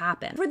trip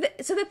happen.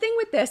 So the thing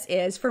with this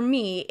is, for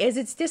me, is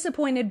it's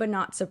disappointed but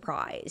not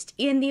surprised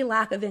in the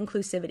lack of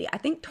inclusivity. I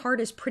think Tarte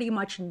is pretty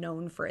much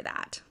known for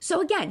that.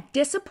 So again,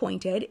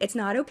 disappointed, it's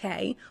not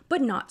okay,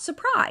 but not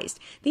surprised.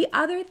 The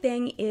other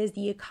thing is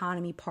the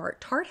economy part.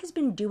 Tarte has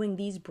been doing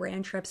these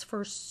brand trips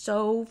for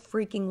so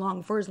freaking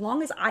long. For as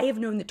long as I have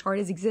known that Tarte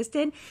has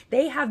existed,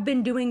 they have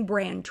been doing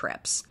brand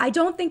trips. I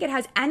don't think it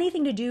has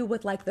anything to do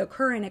with like the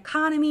current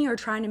economy or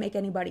trying to make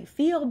anybody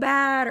feel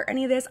bad or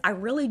any of this. I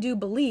really do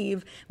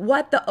believe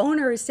what the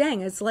owner is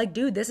saying. It's like,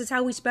 dude, this is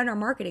how we spend our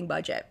marketing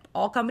budget.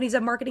 All companies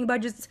have marketing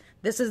budgets.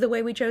 This is the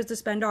way we chose to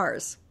spend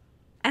ours.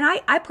 And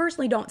I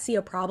personally don't see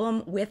a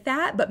problem with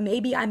that, but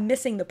maybe I'm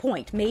missing the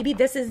point. Maybe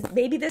this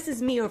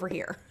is me over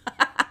here.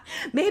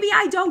 Maybe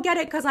I don't get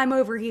it because I'm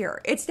over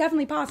here. It's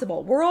definitely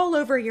possible. We're all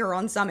over here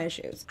on some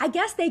issues. I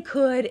guess they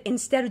could,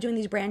 instead of doing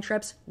these brand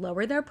trips,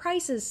 lower their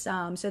prices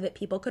some so that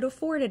people could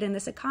afford it in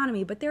this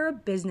economy, but they're a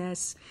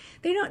business.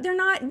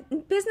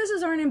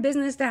 Businesses aren't in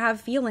business to have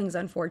feelings,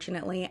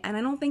 unfortunately, and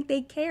I don't think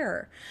they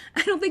care.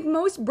 I don't think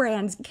most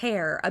brands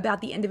care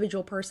about the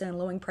individual person and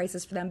lowering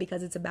prices for them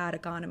because it's a bad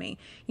economy.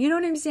 You know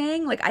what I'm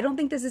saying? Like, I don't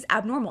think this is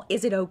abnormal.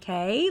 Is it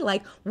okay?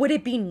 Like, would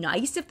it be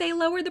nice if they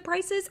lowered the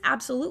prices?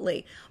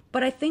 Absolutely.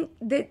 But I think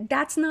that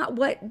that's not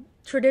what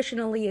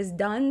traditionally is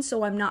done,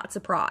 so I'm not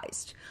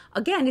surprised.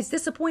 Again, it's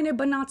disappointed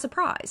but not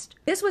surprised.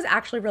 This was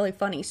actually really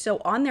funny. So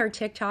on their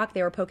TikTok,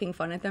 they were poking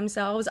fun at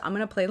themselves. I'm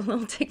going to play the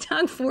little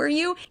TikTok for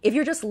you. If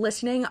you're just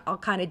listening, I'll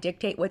kind of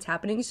dictate what's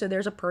happening. So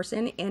there's a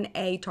person in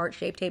a Tarte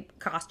Shape Tape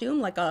costume,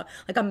 like a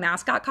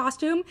mascot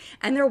costume,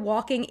 and they're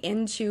walking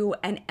into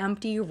an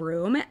empty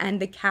room,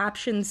 and the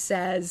caption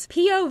says,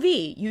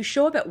 POV, you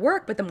show up at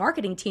work, but the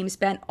marketing team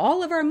spent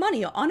all of our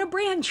money on a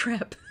brand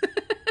trip.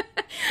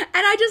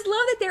 And I just love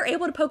that they're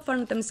able to poke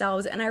fun at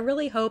themselves, and I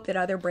really hope that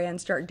other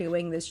brands start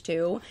doing this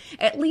too.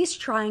 At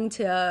least trying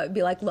to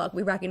be like, look,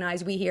 we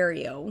recognize, we hear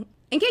you.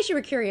 In case you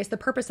were curious, the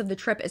purpose of the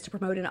trip is to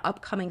promote an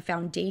upcoming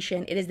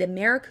foundation. It is the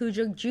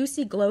Maracuja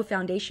Juicy Glow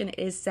Foundation. It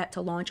is set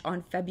to launch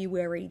on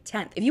February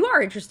 10th. If you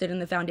are interested in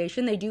the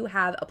foundation, they do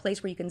have a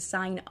place where you can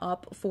sign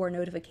up for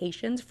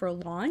notifications for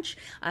launch.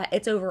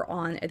 It's over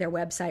on their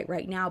website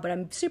right now, but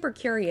I'm super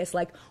curious,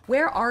 like,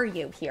 where are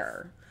you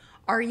here?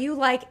 Are you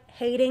like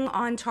hating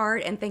on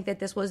Tarte and think that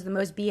this was the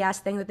most BS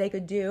thing that they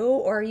could do?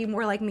 Or are you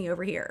more like me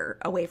over here,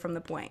 away from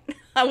the point?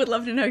 I would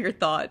love to know your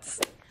thoughts.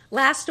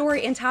 Last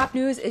story in top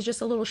news is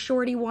just a little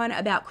shorty one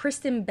about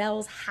Kristen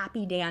Bell's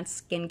Happy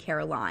Dance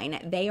skincare line.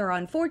 They are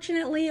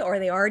unfortunately, or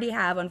they already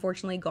have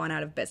unfortunately, gone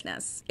out of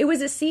business. It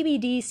was a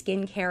CBD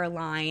skincare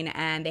line,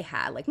 and they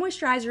had like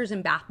moisturizers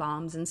and bath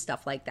bombs and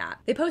stuff like that.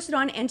 They posted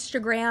on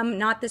Instagram,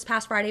 not this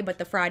past Friday, but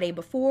the Friday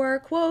before,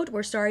 quote,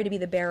 "We're sorry to be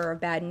the bearer of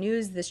bad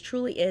news. This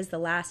truly is the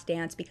last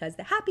dance because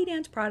the Happy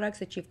Dance products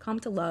that you've come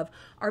to love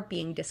are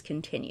being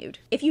discontinued."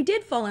 If you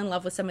did fall in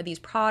love with some of these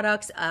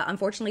products,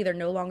 unfortunately, they're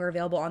no longer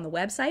available on the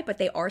website, but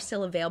they are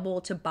still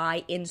available to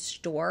buy in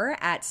store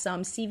at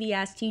some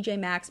CVS, TJ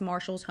Maxx,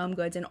 Marshalls, Home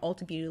Goods, and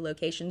Ulta Beauty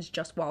locations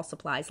just while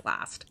supplies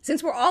last.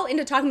 Since we're all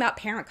into talking about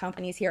parent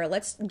companies here,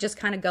 let's just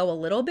kind of go a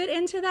little bit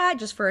into that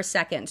just for a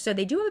second. So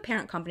they do have a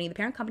parent company. The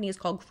parent company is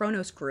called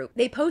Kronos Group.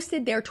 They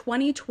posted their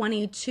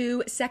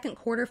 2022 second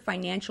quarter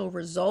financial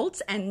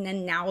results, and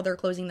then now they're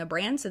closing the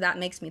brand. So that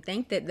makes me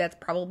think that that's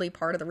probably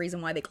part of the reason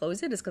why they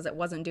closed it, is because it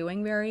wasn't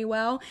doing very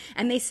well.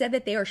 And they said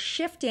that they are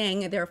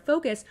shifting their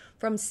focus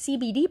from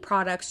CBD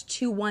products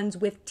to ones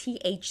with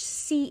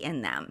THC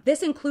in them.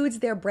 This includes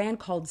their brand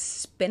called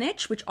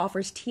Spinach, which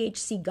offers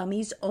THC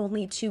gummies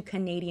only to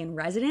Canadian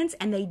residents,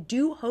 and they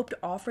do hope to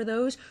offer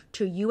those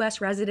to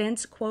US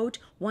residents, quote,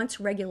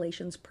 once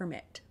regulations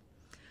permit.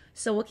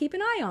 So we'll keep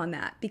an eye on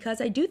that, because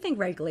I do think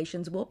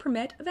regulations will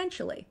permit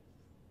eventually.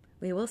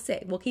 We will see.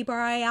 We'll keep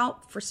our eye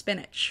out for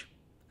Spinach,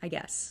 I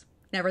guess.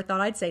 Never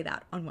thought I'd say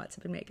that on What's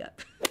Up in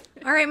Makeup.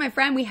 All right, my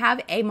friend, we have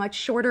a much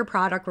shorter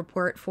product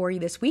report for you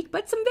this week,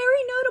 but some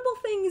very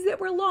notable things that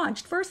were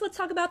launched. First, let's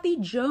talk about the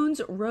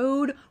Jones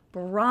Road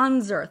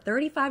Bronzer.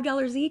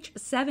 $35 each,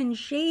 7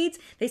 shades.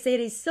 They say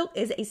it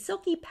is a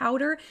silky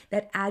powder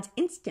that adds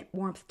instant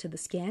warmth to the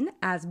skin,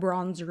 as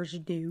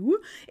bronzers do.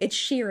 It's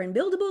sheer and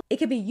buildable. It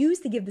can be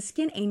used to give the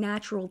skin a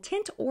natural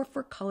tint or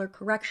for color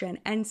correction.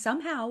 And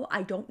somehow,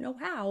 I don't know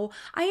how,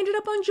 I ended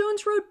up on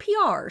Jones Road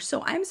PR,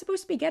 so I'm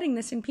supposed to be getting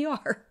this in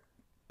PR.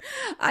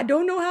 I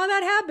don't know how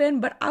that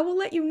happened, but I will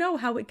let you know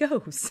how it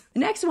goes. The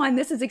next one,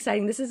 this is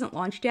exciting. This isn't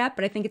launched yet,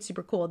 but I think it's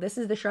super cool. This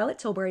is the Charlotte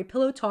Tilbury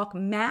Pillow Talk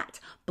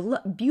Matte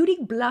Beauty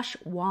Blush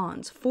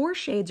Wands. 4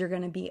 shades are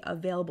going to be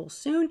available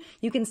soon.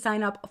 You can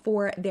sign up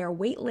for their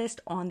wait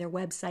list on their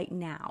website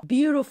now.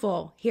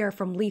 Beautiful here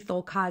from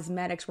Lethal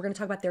Cosmetics. We're going to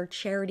talk about their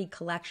charity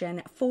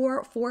collection.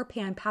 4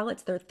 4-pan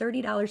palettes. They're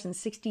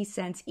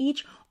 $30.60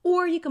 each,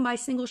 or you can buy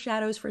single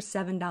shadows for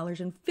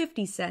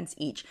 $7.50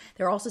 each.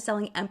 They're also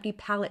selling empty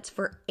palettes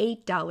for for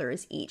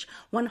 $8 each.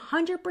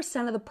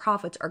 100% of the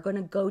profits are going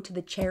to go to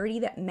the charity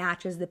that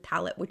matches the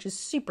palette, which is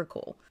super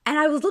cool. And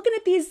I was looking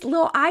at these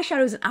little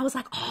eyeshadows and I was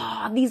like,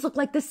 oh, these look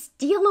like the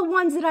Stila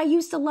ones that I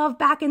used to love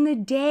back in the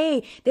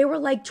day. They were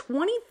like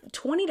 $20 or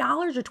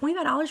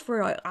 $25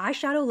 for an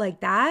eyeshadow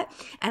like that.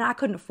 And I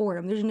couldn't afford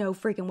them. There's no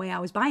freaking way I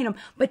was buying them.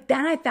 But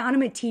then I found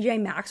them at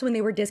TJ Maxx when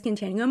they were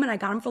discontinuing them, and I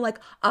got them for like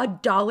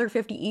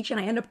 $1.50 each. And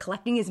I ended up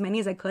collecting as many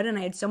as I could, and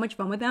I had so much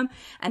fun with them.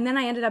 And then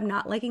I ended up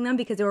not liking them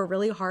because they were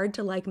really hard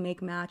to like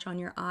make match on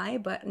your eye.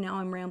 But now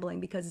I'm rambling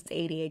because it's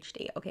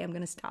ADHD. Okay, I'm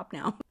gonna stop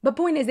now. But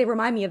point is, they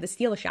remind me of the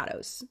Stila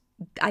shadows.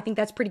 I think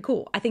that's pretty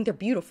cool. I think they're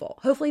beautiful.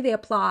 Hopefully they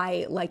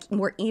apply like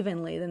more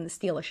evenly than the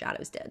Stila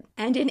shadows did.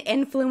 And in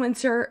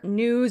influencer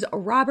news,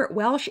 Robert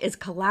Welsh is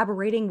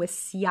collaborating with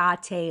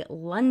Ciate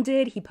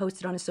London. He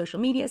posted on his social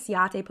media,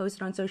 Ciate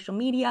posted on social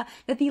media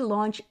that the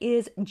launch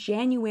is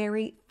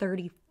January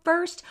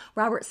 31st.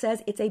 Robert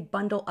says it's a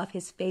bundle of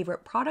his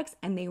favorite products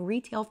and they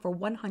retail for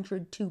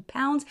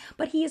 £102,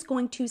 but he is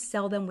going to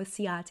sell them with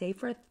Ciate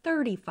for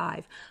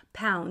 £35,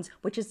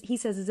 which is, he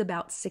says, is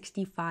about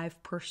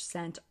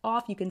 65%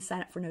 off. You can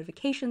sign up for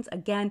notifications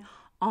again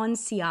on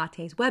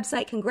Ciate's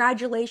website.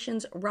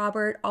 Congratulations,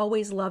 Robert.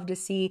 Always love to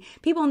see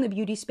people in the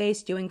beauty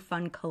space doing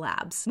fun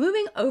collabs.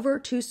 Moving over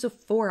to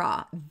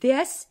Sephora.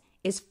 This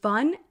is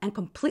fun and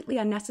completely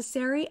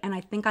unnecessary, and I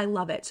think I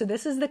love it. So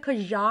this is the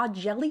Kaja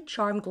Jelly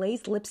Charm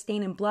Glazed Lip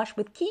Stain and Blush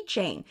with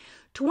Keychain.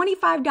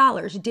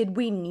 $25. Did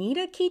we need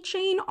a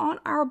keychain on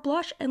our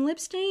blush and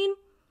lip stain?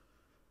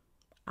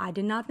 I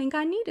did not think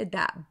I needed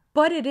that,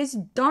 but it is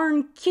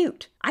darn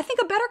cute. I think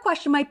a better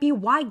question might be,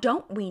 why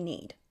don't we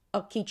need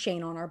a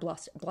keychain on our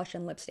blush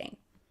and lip stain?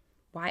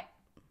 Why?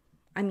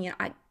 I mean,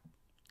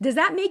 does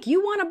that make you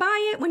want to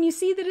buy it when you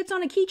see that it's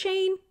on a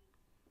keychain?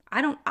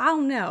 I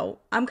don't know.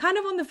 I'm kind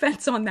of on the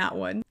fence on that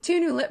one. Two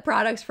new lip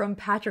products from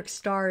Patrick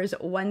Starr's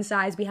One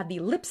Size. We have the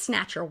Lip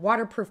Snatcher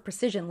Waterproof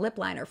Precision Lip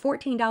Liner,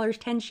 $14,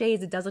 10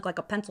 shades. It does look like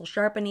a pencil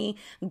sharpening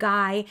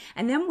guy.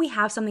 And then we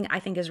have something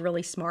I think is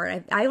really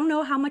smart. I don't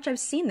know how much I've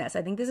seen this.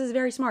 I think this is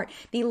very smart.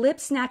 The Lip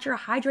Snatcher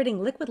Hydrating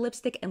Liquid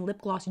Lipstick and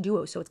Lip Gloss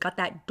Duo. So it's got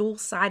that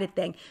dual-sided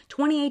thing.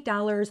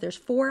 $28. There's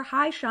 4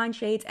 high shine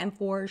shades and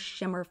 4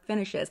 shimmer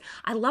finishes.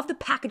 I love the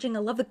packaging. I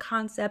love the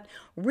concept.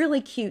 Really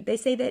cute. They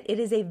say that it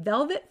is a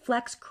velvet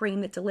flex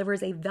cream that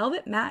delivers a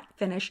velvet matte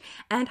finish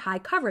and high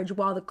coverage,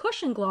 while the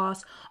cushion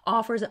gloss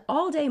offers an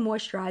all-day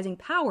moisturizing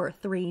power,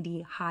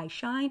 3D high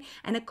shine,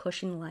 and a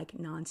cushion-like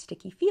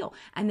non-sticky feel.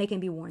 And they can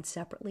be worn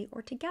separately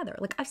or together.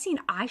 Like, I've seen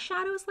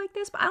eyeshadows like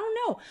this, but I don't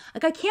know.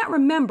 Like, I can't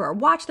remember.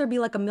 Watch there be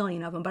like a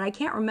million of them, but I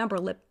can't remember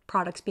lip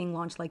products being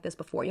launched like this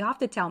before. You have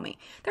to tell me.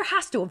 There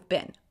has to have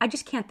been. I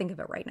just can't think of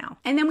it right now.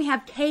 And then we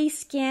have Cay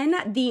Skin,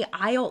 the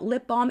Isle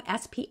Lip Balm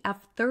SPF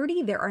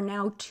 30. There are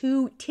now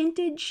 2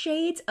 tinted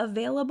shades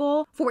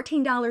available.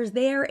 $14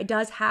 there. It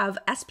does have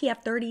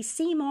SPF 30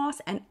 sea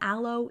moss and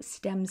aloe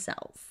stem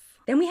cells.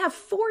 Then we have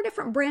 4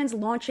 different brands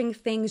launching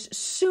things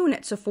soon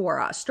at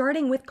Sephora,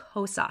 starting with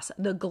Kosas,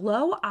 the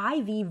Glow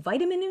IV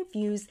Vitamin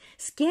Infused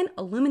Skin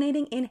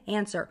Illuminating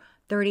Enhancer.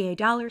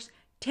 $38,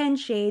 10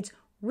 shades.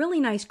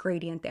 Really nice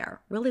gradient there.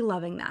 Really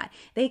loving that.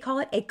 They call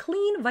it a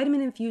clean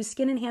vitamin-infused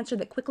skin enhancer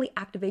that quickly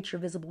activates your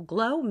visible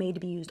glow, made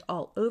to be used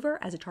all over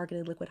as a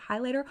targeted liquid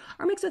highlighter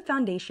or mixed with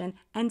foundation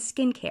and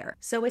skincare.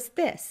 So it's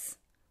this,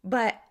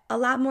 but a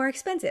lot more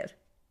expensive.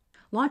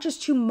 Launches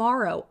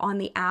tomorrow on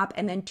the app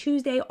and then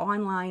Tuesday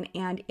online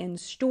and in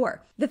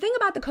store. The thing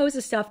about the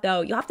Kosas stuff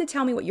though, you'll have to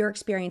tell me what your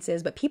experience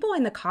is, but people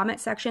in the comment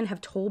section have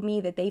told me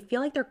that they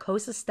feel like their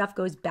Kosas stuff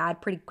goes bad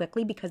pretty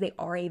quickly because they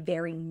are a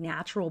very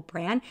natural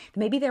brand.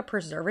 Maybe their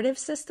preservative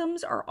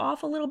systems are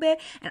off a little bit,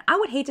 and I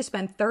would hate to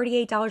spend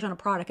 $38 on a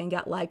product and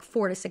get like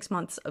 4 to 6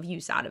 months of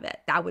use out of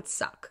it. That would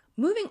suck.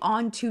 Moving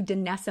on to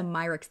Danessa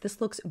Myricks. This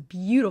looks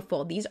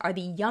beautiful. These are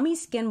the Yummy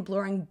Skin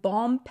Blurring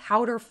Balm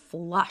Powder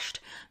Flushed.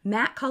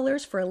 Matte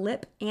colors for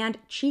lip and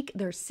cheek.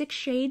 There's 6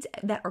 shades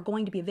that are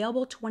going to be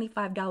available,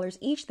 $25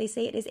 each. They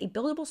say it is a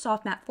buildable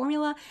soft matte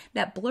formula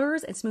that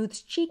blurs and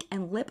smooths cheek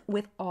and lip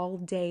with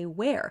all-day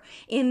wear.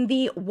 In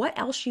the What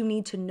Else You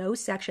Need to Know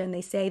section,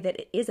 they say that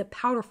it is a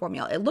powder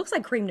formula. It looks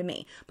like cream to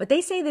me, but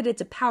they say that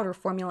it's a powder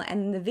formula,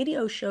 and the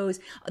video shows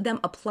them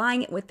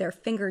applying it with their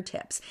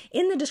fingertips.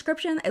 In the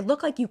description, it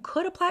looked like you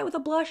could apply it with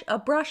a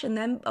brush and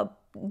then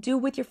do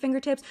with your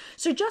fingertips.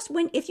 So just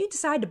if you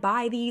decide to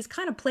buy these,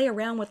 kind of play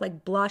around with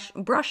like brush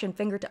and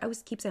fingertip. I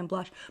always keep saying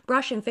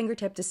brush and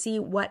fingertip to see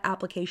what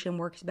application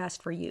works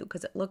best for you,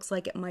 because it looks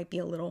like it might be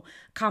a little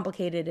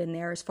complicated in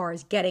there as far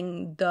as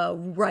getting the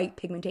right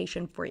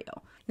pigmentation for you.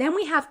 Then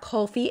we have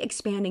Kulfi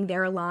expanding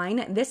their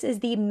line. This is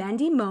the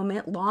Mehndi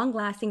Moment Long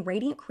Lasting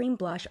Radiant Cream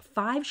Blush,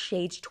 5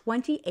 shades,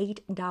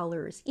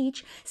 $28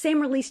 each.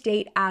 Same release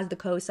date as the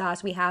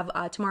Kosas. We have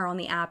tomorrow on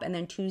the app and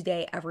then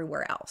Tuesday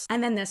everywhere else.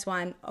 And then this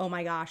one, oh my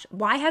my gosh.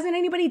 Why hasn't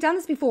anybody done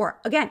this before?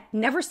 Again,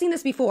 never seen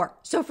this before.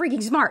 So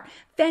freaking smart.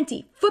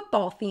 Fenty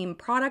football themed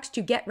products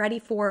to get ready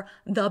for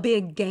the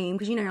big game.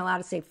 Because you're not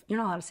allowed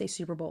to say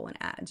Super Bowl in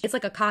ads. It's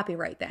like a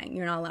copyright thing.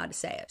 You're not allowed to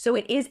say it. So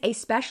it is a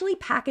specially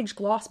packaged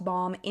gloss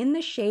balm in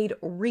the shade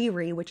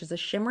Riri, which is a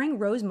shimmering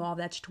rose mauve.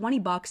 That's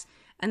 $20.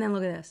 And then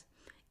look at this.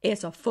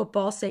 It's a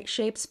football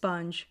shaped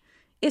sponge.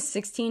 It's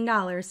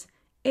 $16.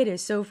 It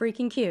is so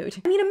freaking cute.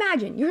 I mean,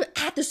 imagine you're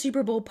at the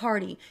Super Bowl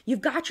party.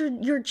 You've got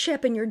your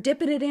chip and you're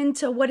dipping it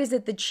into, what is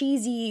it, the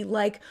cheesy,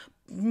 like,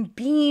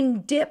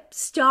 bean dip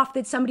stuff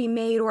that somebody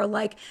made, or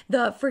like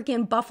the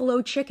freaking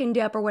buffalo chicken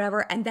dip or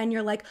whatever. And then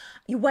you're like,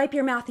 you wipe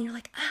your mouth and you're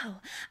like,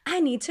 oh, I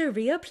need to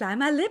reapply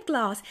my lip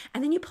gloss.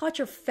 And then you pull out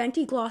your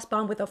Fenty gloss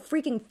bomb with a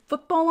freaking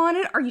football on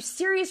it. Are you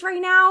serious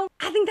right now?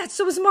 I think that's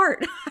so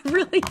smart. I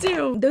really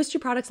do. Those two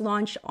products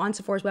launched on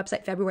Sephora's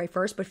website February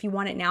 1st, but if you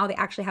want it now, they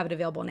actually have it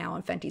available now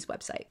on Fenty's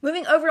website.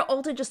 Moving over to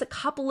Ulta, just a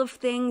couple of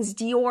things.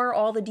 Dior,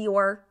 all the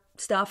Dior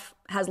stuff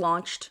has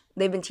launched.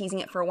 They've been teasing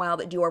it for a while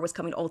that Dior was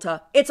coming to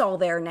Ulta. It's all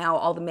there now,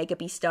 all the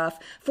makeup-y stuff.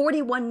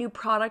 41 new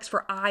products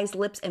for eyes,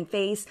 lips, and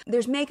face.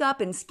 There's makeup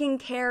and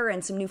skincare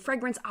and some new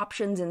fragrance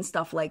options and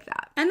stuff like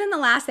that. And then the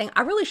last thing,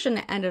 I really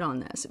shouldn't have ended on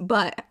this,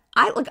 but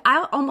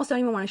I almost don't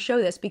even want to show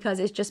this because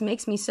it just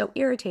makes me so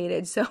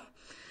irritated. So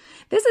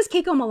this is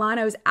Kiko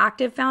Milano's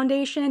Active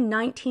Foundation,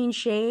 19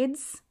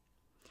 shades,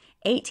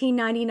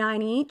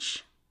 $18.99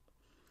 each.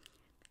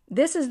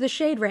 This is the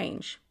shade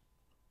range.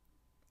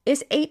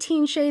 It's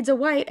 18 shades of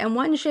white and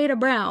 1 shade of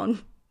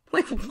brown.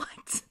 Like,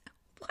 what?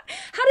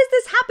 How does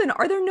this happen?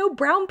 Are there no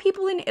brown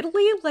people in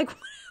Italy? Like,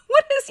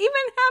 what is even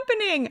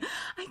happening?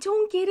 I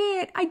don't get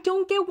it. I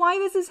don't get why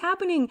this is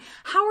happening.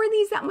 How are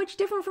these that much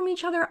different from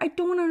each other? I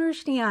don't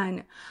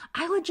understand.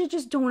 I legit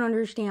just don't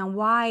understand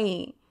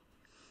why.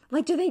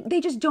 Like, do they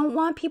just don't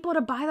want people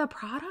to buy the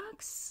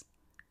products?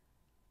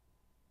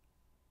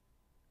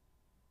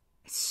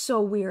 It's so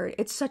weird.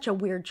 It's such a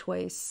weird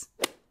choice.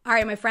 All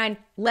right, my friend,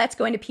 let's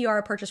go into PR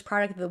Purchase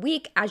Product of the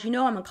Week. As you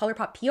know, I'm on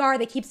ColourPop PR.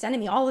 They keep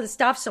sending me all of this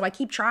stuff, so I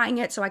keep trying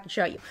it so I can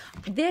show you.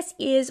 This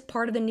is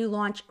part of the new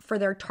launch for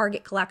their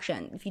Target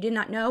collection. If you did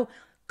not know,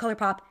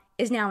 ColourPop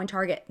is now in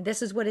Target.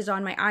 This is what is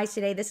on my eyes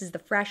today. This is the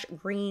Fresh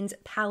Greens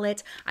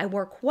palette. I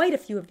wore quite a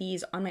few of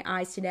these on my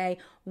eyes today.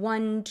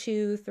 1,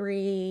 2,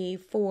 3,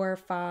 4,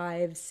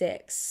 5,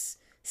 6.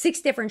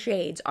 6 different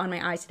shades on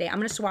my eyes today. I'm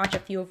going to swatch a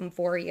few of them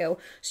for you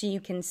so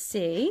you can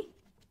see.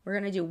 We're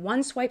going to do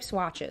 1 swipe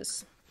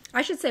swatches.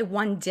 I should say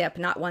 1 dip,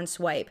 not 1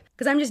 swipe,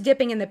 because I'm just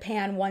dipping in the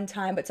pan 1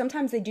 time, but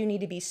sometimes they do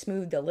need to be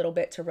smoothed a little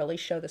bit to really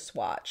show the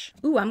swatch.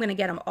 Ooh, I'm going to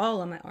get them all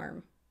on my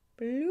arm.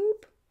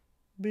 Bloop,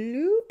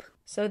 bloop.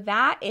 So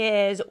that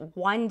is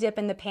 1 dip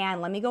in the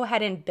pan. Let me go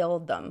ahead and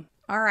build them.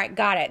 All right,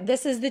 got it.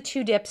 This is the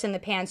 2 dips in the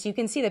pan, so you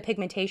can see the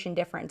pigmentation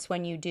difference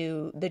when you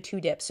do the 2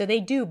 dips. So they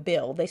do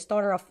build. They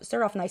start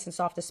off nice and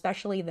soft,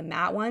 especially the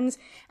matte ones,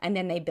 and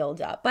then they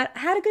build up. But I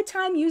had a good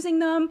time using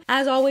them.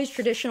 As always,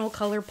 traditional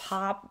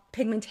ColourPop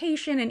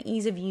pigmentation and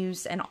ease of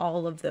use and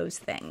all of those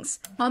things.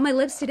 On my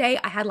lips today,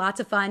 I had lots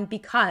of fun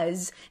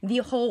because the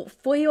whole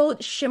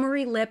foiled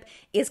shimmery lip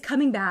is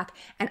coming back,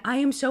 and I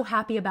am so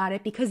happy about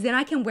it because then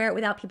I can wear it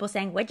without people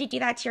saying, what'd you do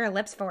that to your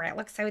lips for? It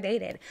looks so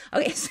dated.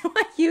 Okay, so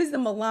I use the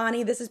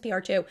Milani, this is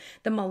PR2,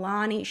 the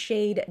Milani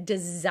shade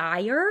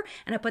Desire,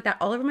 and I put that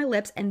all over my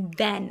lips, and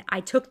then I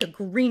took the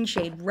green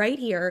shade right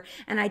here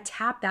and I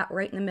tapped that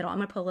right in the middle. I'm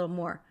gonna put a little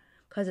more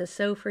because it's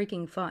so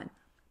freaking fun.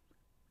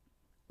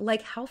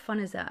 Like, how fun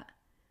is that?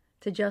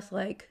 To just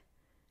like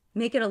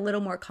make it a little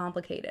more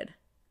complicated.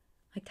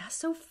 Like, that's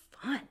so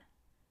fun.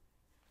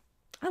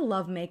 I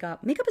love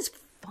makeup. Makeup is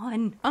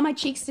fun. On my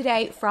cheeks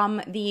today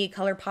from the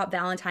ColourPop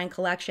Valentine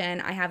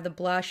collection, I have the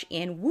blush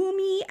in Woo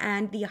Me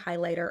and the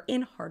highlighter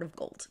in Heart of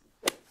Gold.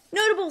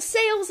 Notable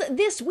sales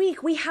this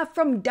week we have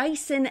from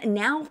Dyson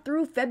now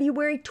through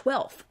February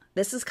 12th.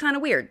 This is kind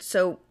of weird,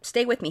 so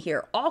stay with me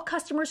here. All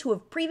customers who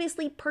have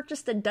previously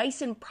purchased a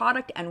Dyson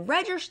product and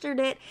registered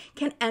it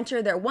can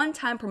enter their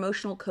one-time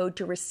promotional code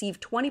to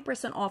receive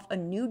 20% off a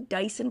new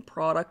Dyson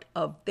product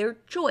of their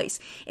choice.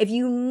 If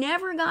you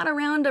never got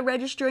around to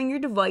registering your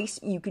device,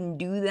 you can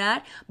do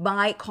that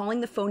by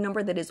calling the phone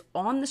number that is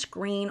on the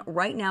screen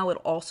right now.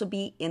 It'll also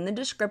be in the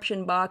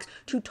description box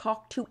to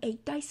talk to a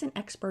Dyson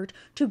expert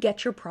to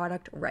get your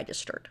product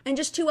registered. And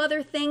just 2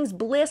 other things,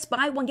 Bliss,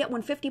 buy one, get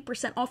one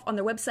 50% off on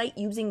their website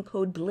using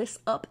code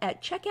BLISSUP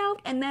at checkout,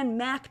 and then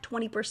MAC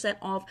 20%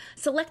 off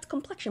select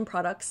complexion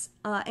products,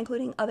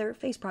 including other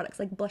face products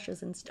like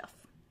blushes and stuff.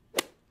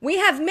 We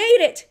have made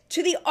it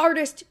to the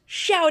artist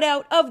shout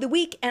out of the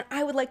week, and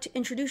I would like to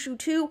introduce you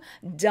to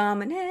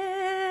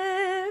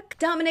Dominic.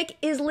 Dominic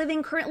is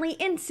living currently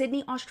in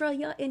Sydney,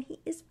 Australia, and he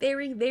is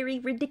very, very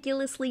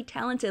ridiculously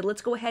talented.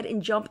 Let's go ahead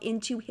and jump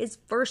into his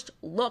first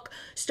look,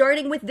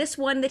 starting with this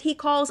one that he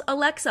calls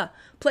Alexa,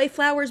 Play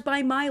Flowers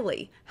by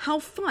Miley. How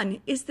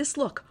fun is this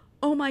look?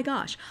 Oh my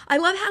gosh. I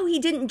love how he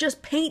didn't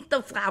just paint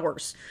the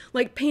flowers,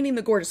 like painting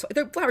the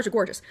flowers are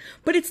gorgeous,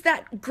 but it's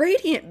that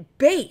gradient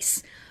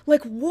base.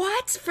 Like,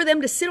 what? For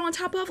them to sit on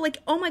top of? Like,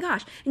 oh my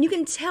gosh. And you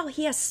can tell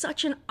he has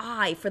such an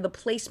eye for the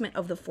placement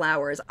of the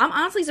flowers. I'm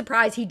honestly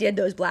surprised he did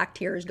those black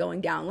tears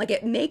going down. Like,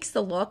 it makes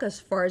the look as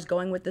far as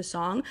going with the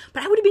song,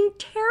 but I would have been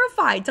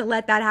terrified to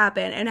let that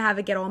happen and have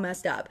it get all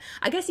messed up.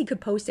 I guess he could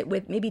post it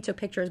with, maybe took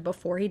pictures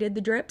before he did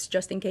the drips,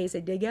 just in case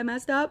it did get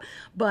messed up,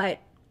 but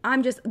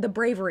I'm just, the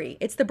bravery.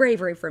 It's the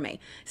bravery for me.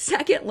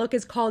 Second look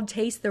is called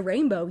Taste the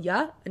Rainbow.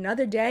 Yeah,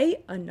 another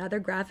day, another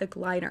graphic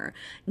liner.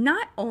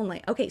 Not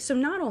only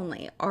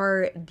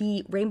are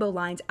the rainbow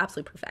lines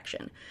absolute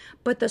perfection,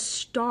 but the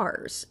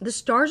stars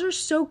are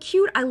so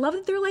cute. I love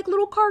that they're like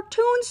little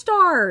cartoon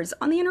stars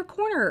on the inner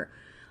corner.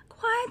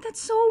 What?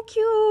 That's so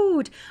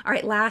cute. All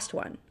right, last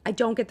one. I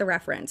don't get the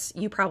reference.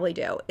 You probably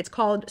do. It's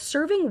called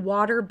Serving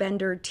Water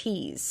Bender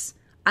Teas.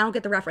 I don't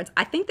get the reference.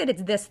 I think that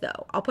it's this,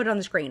 though. I'll put it on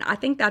the screen. I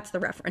think that's the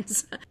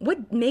reference.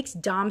 What makes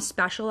Dom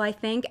special, I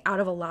think,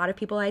 out of a lot of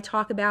people I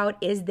talk about,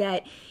 is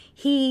that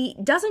he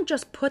doesn't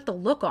just put the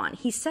look on.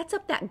 He sets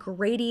up that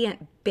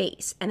gradient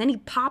base, and then he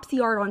pops the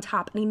art on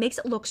top, and he makes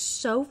it look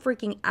so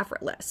freaking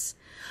effortless.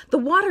 The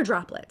water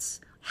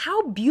droplets.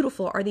 How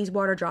beautiful are these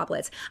water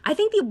droplets? I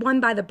think the one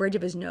by the bridge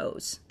of his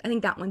nose. I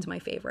think that one's my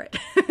favorite.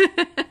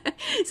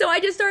 So I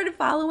just started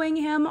following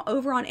him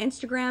over on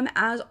Instagram.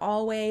 As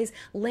always,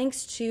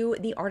 links to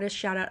the artist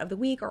shout out of the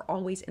week are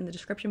always in the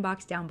description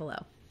box down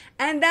below.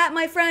 And that,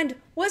 my friend,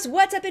 was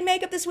What's Up in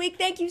Makeup this week.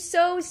 Thank you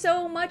so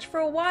much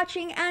for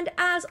watching. And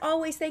as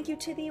always, thank you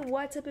to the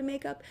What's Up in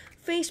Makeup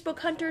Facebook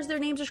hunters. Their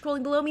names are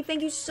scrolling below me.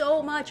 Thank you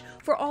so much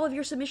for all of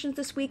your submissions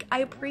this week. I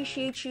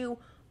appreciate you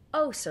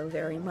oh so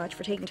very much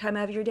for taking time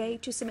out of your day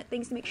to submit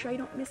things to make sure I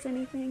don't miss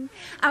anything.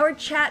 Our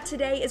chat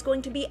today is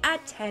going to be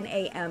at 10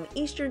 a.m.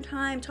 Eastern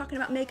time, talking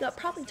about makeup,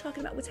 probably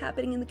talking about what's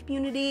happening in the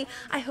community.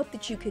 I hope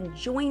that you can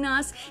join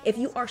us. If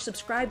you are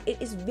subscribed,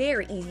 it is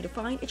very easy to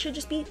find. It should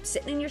just be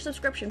sitting in your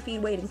subscription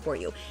feed waiting for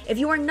you. If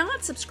you are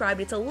not subscribed,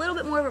 it's a little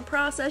bit more of a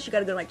process. You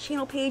gotta go to my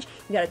channel page,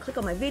 you gotta click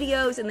on my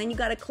videos, and then you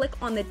gotta click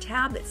on the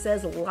tab that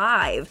says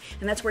live,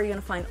 and that's where you're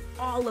gonna find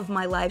all of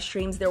my live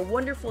streams. They're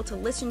wonderful to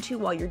listen to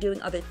while you're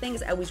doing other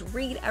things. I always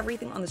read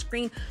everything on the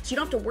screen, so you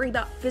don't have to worry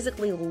about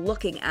physically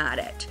looking at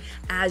it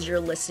as you're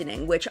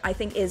listening, which I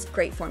think is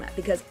great format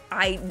because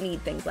I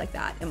need things like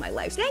that in my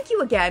life. Thank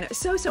you again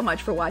so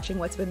much for watching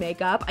What's With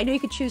Makeup. I know you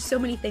could choose so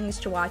many things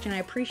to watch, and I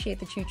appreciate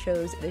that you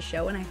chose the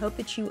show, and I hope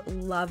that you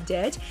loved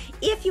it.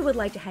 If you would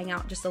like to hang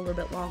out just a little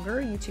bit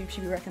longer, YouTube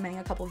should be recommending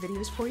a couple of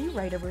videos for you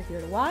right over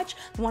here to watch.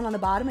 The one on the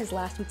bottom is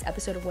last week's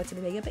episode of What's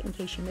With Makeup, in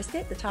case you missed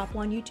it. The top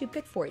one YouTube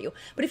picked for you.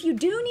 But if you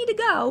do need to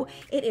go,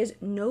 it is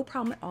no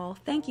problem at all.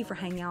 Thank you for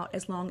hanging out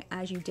as long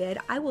as you did.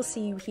 I will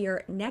see you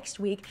here next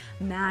week.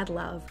 Mad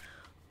love.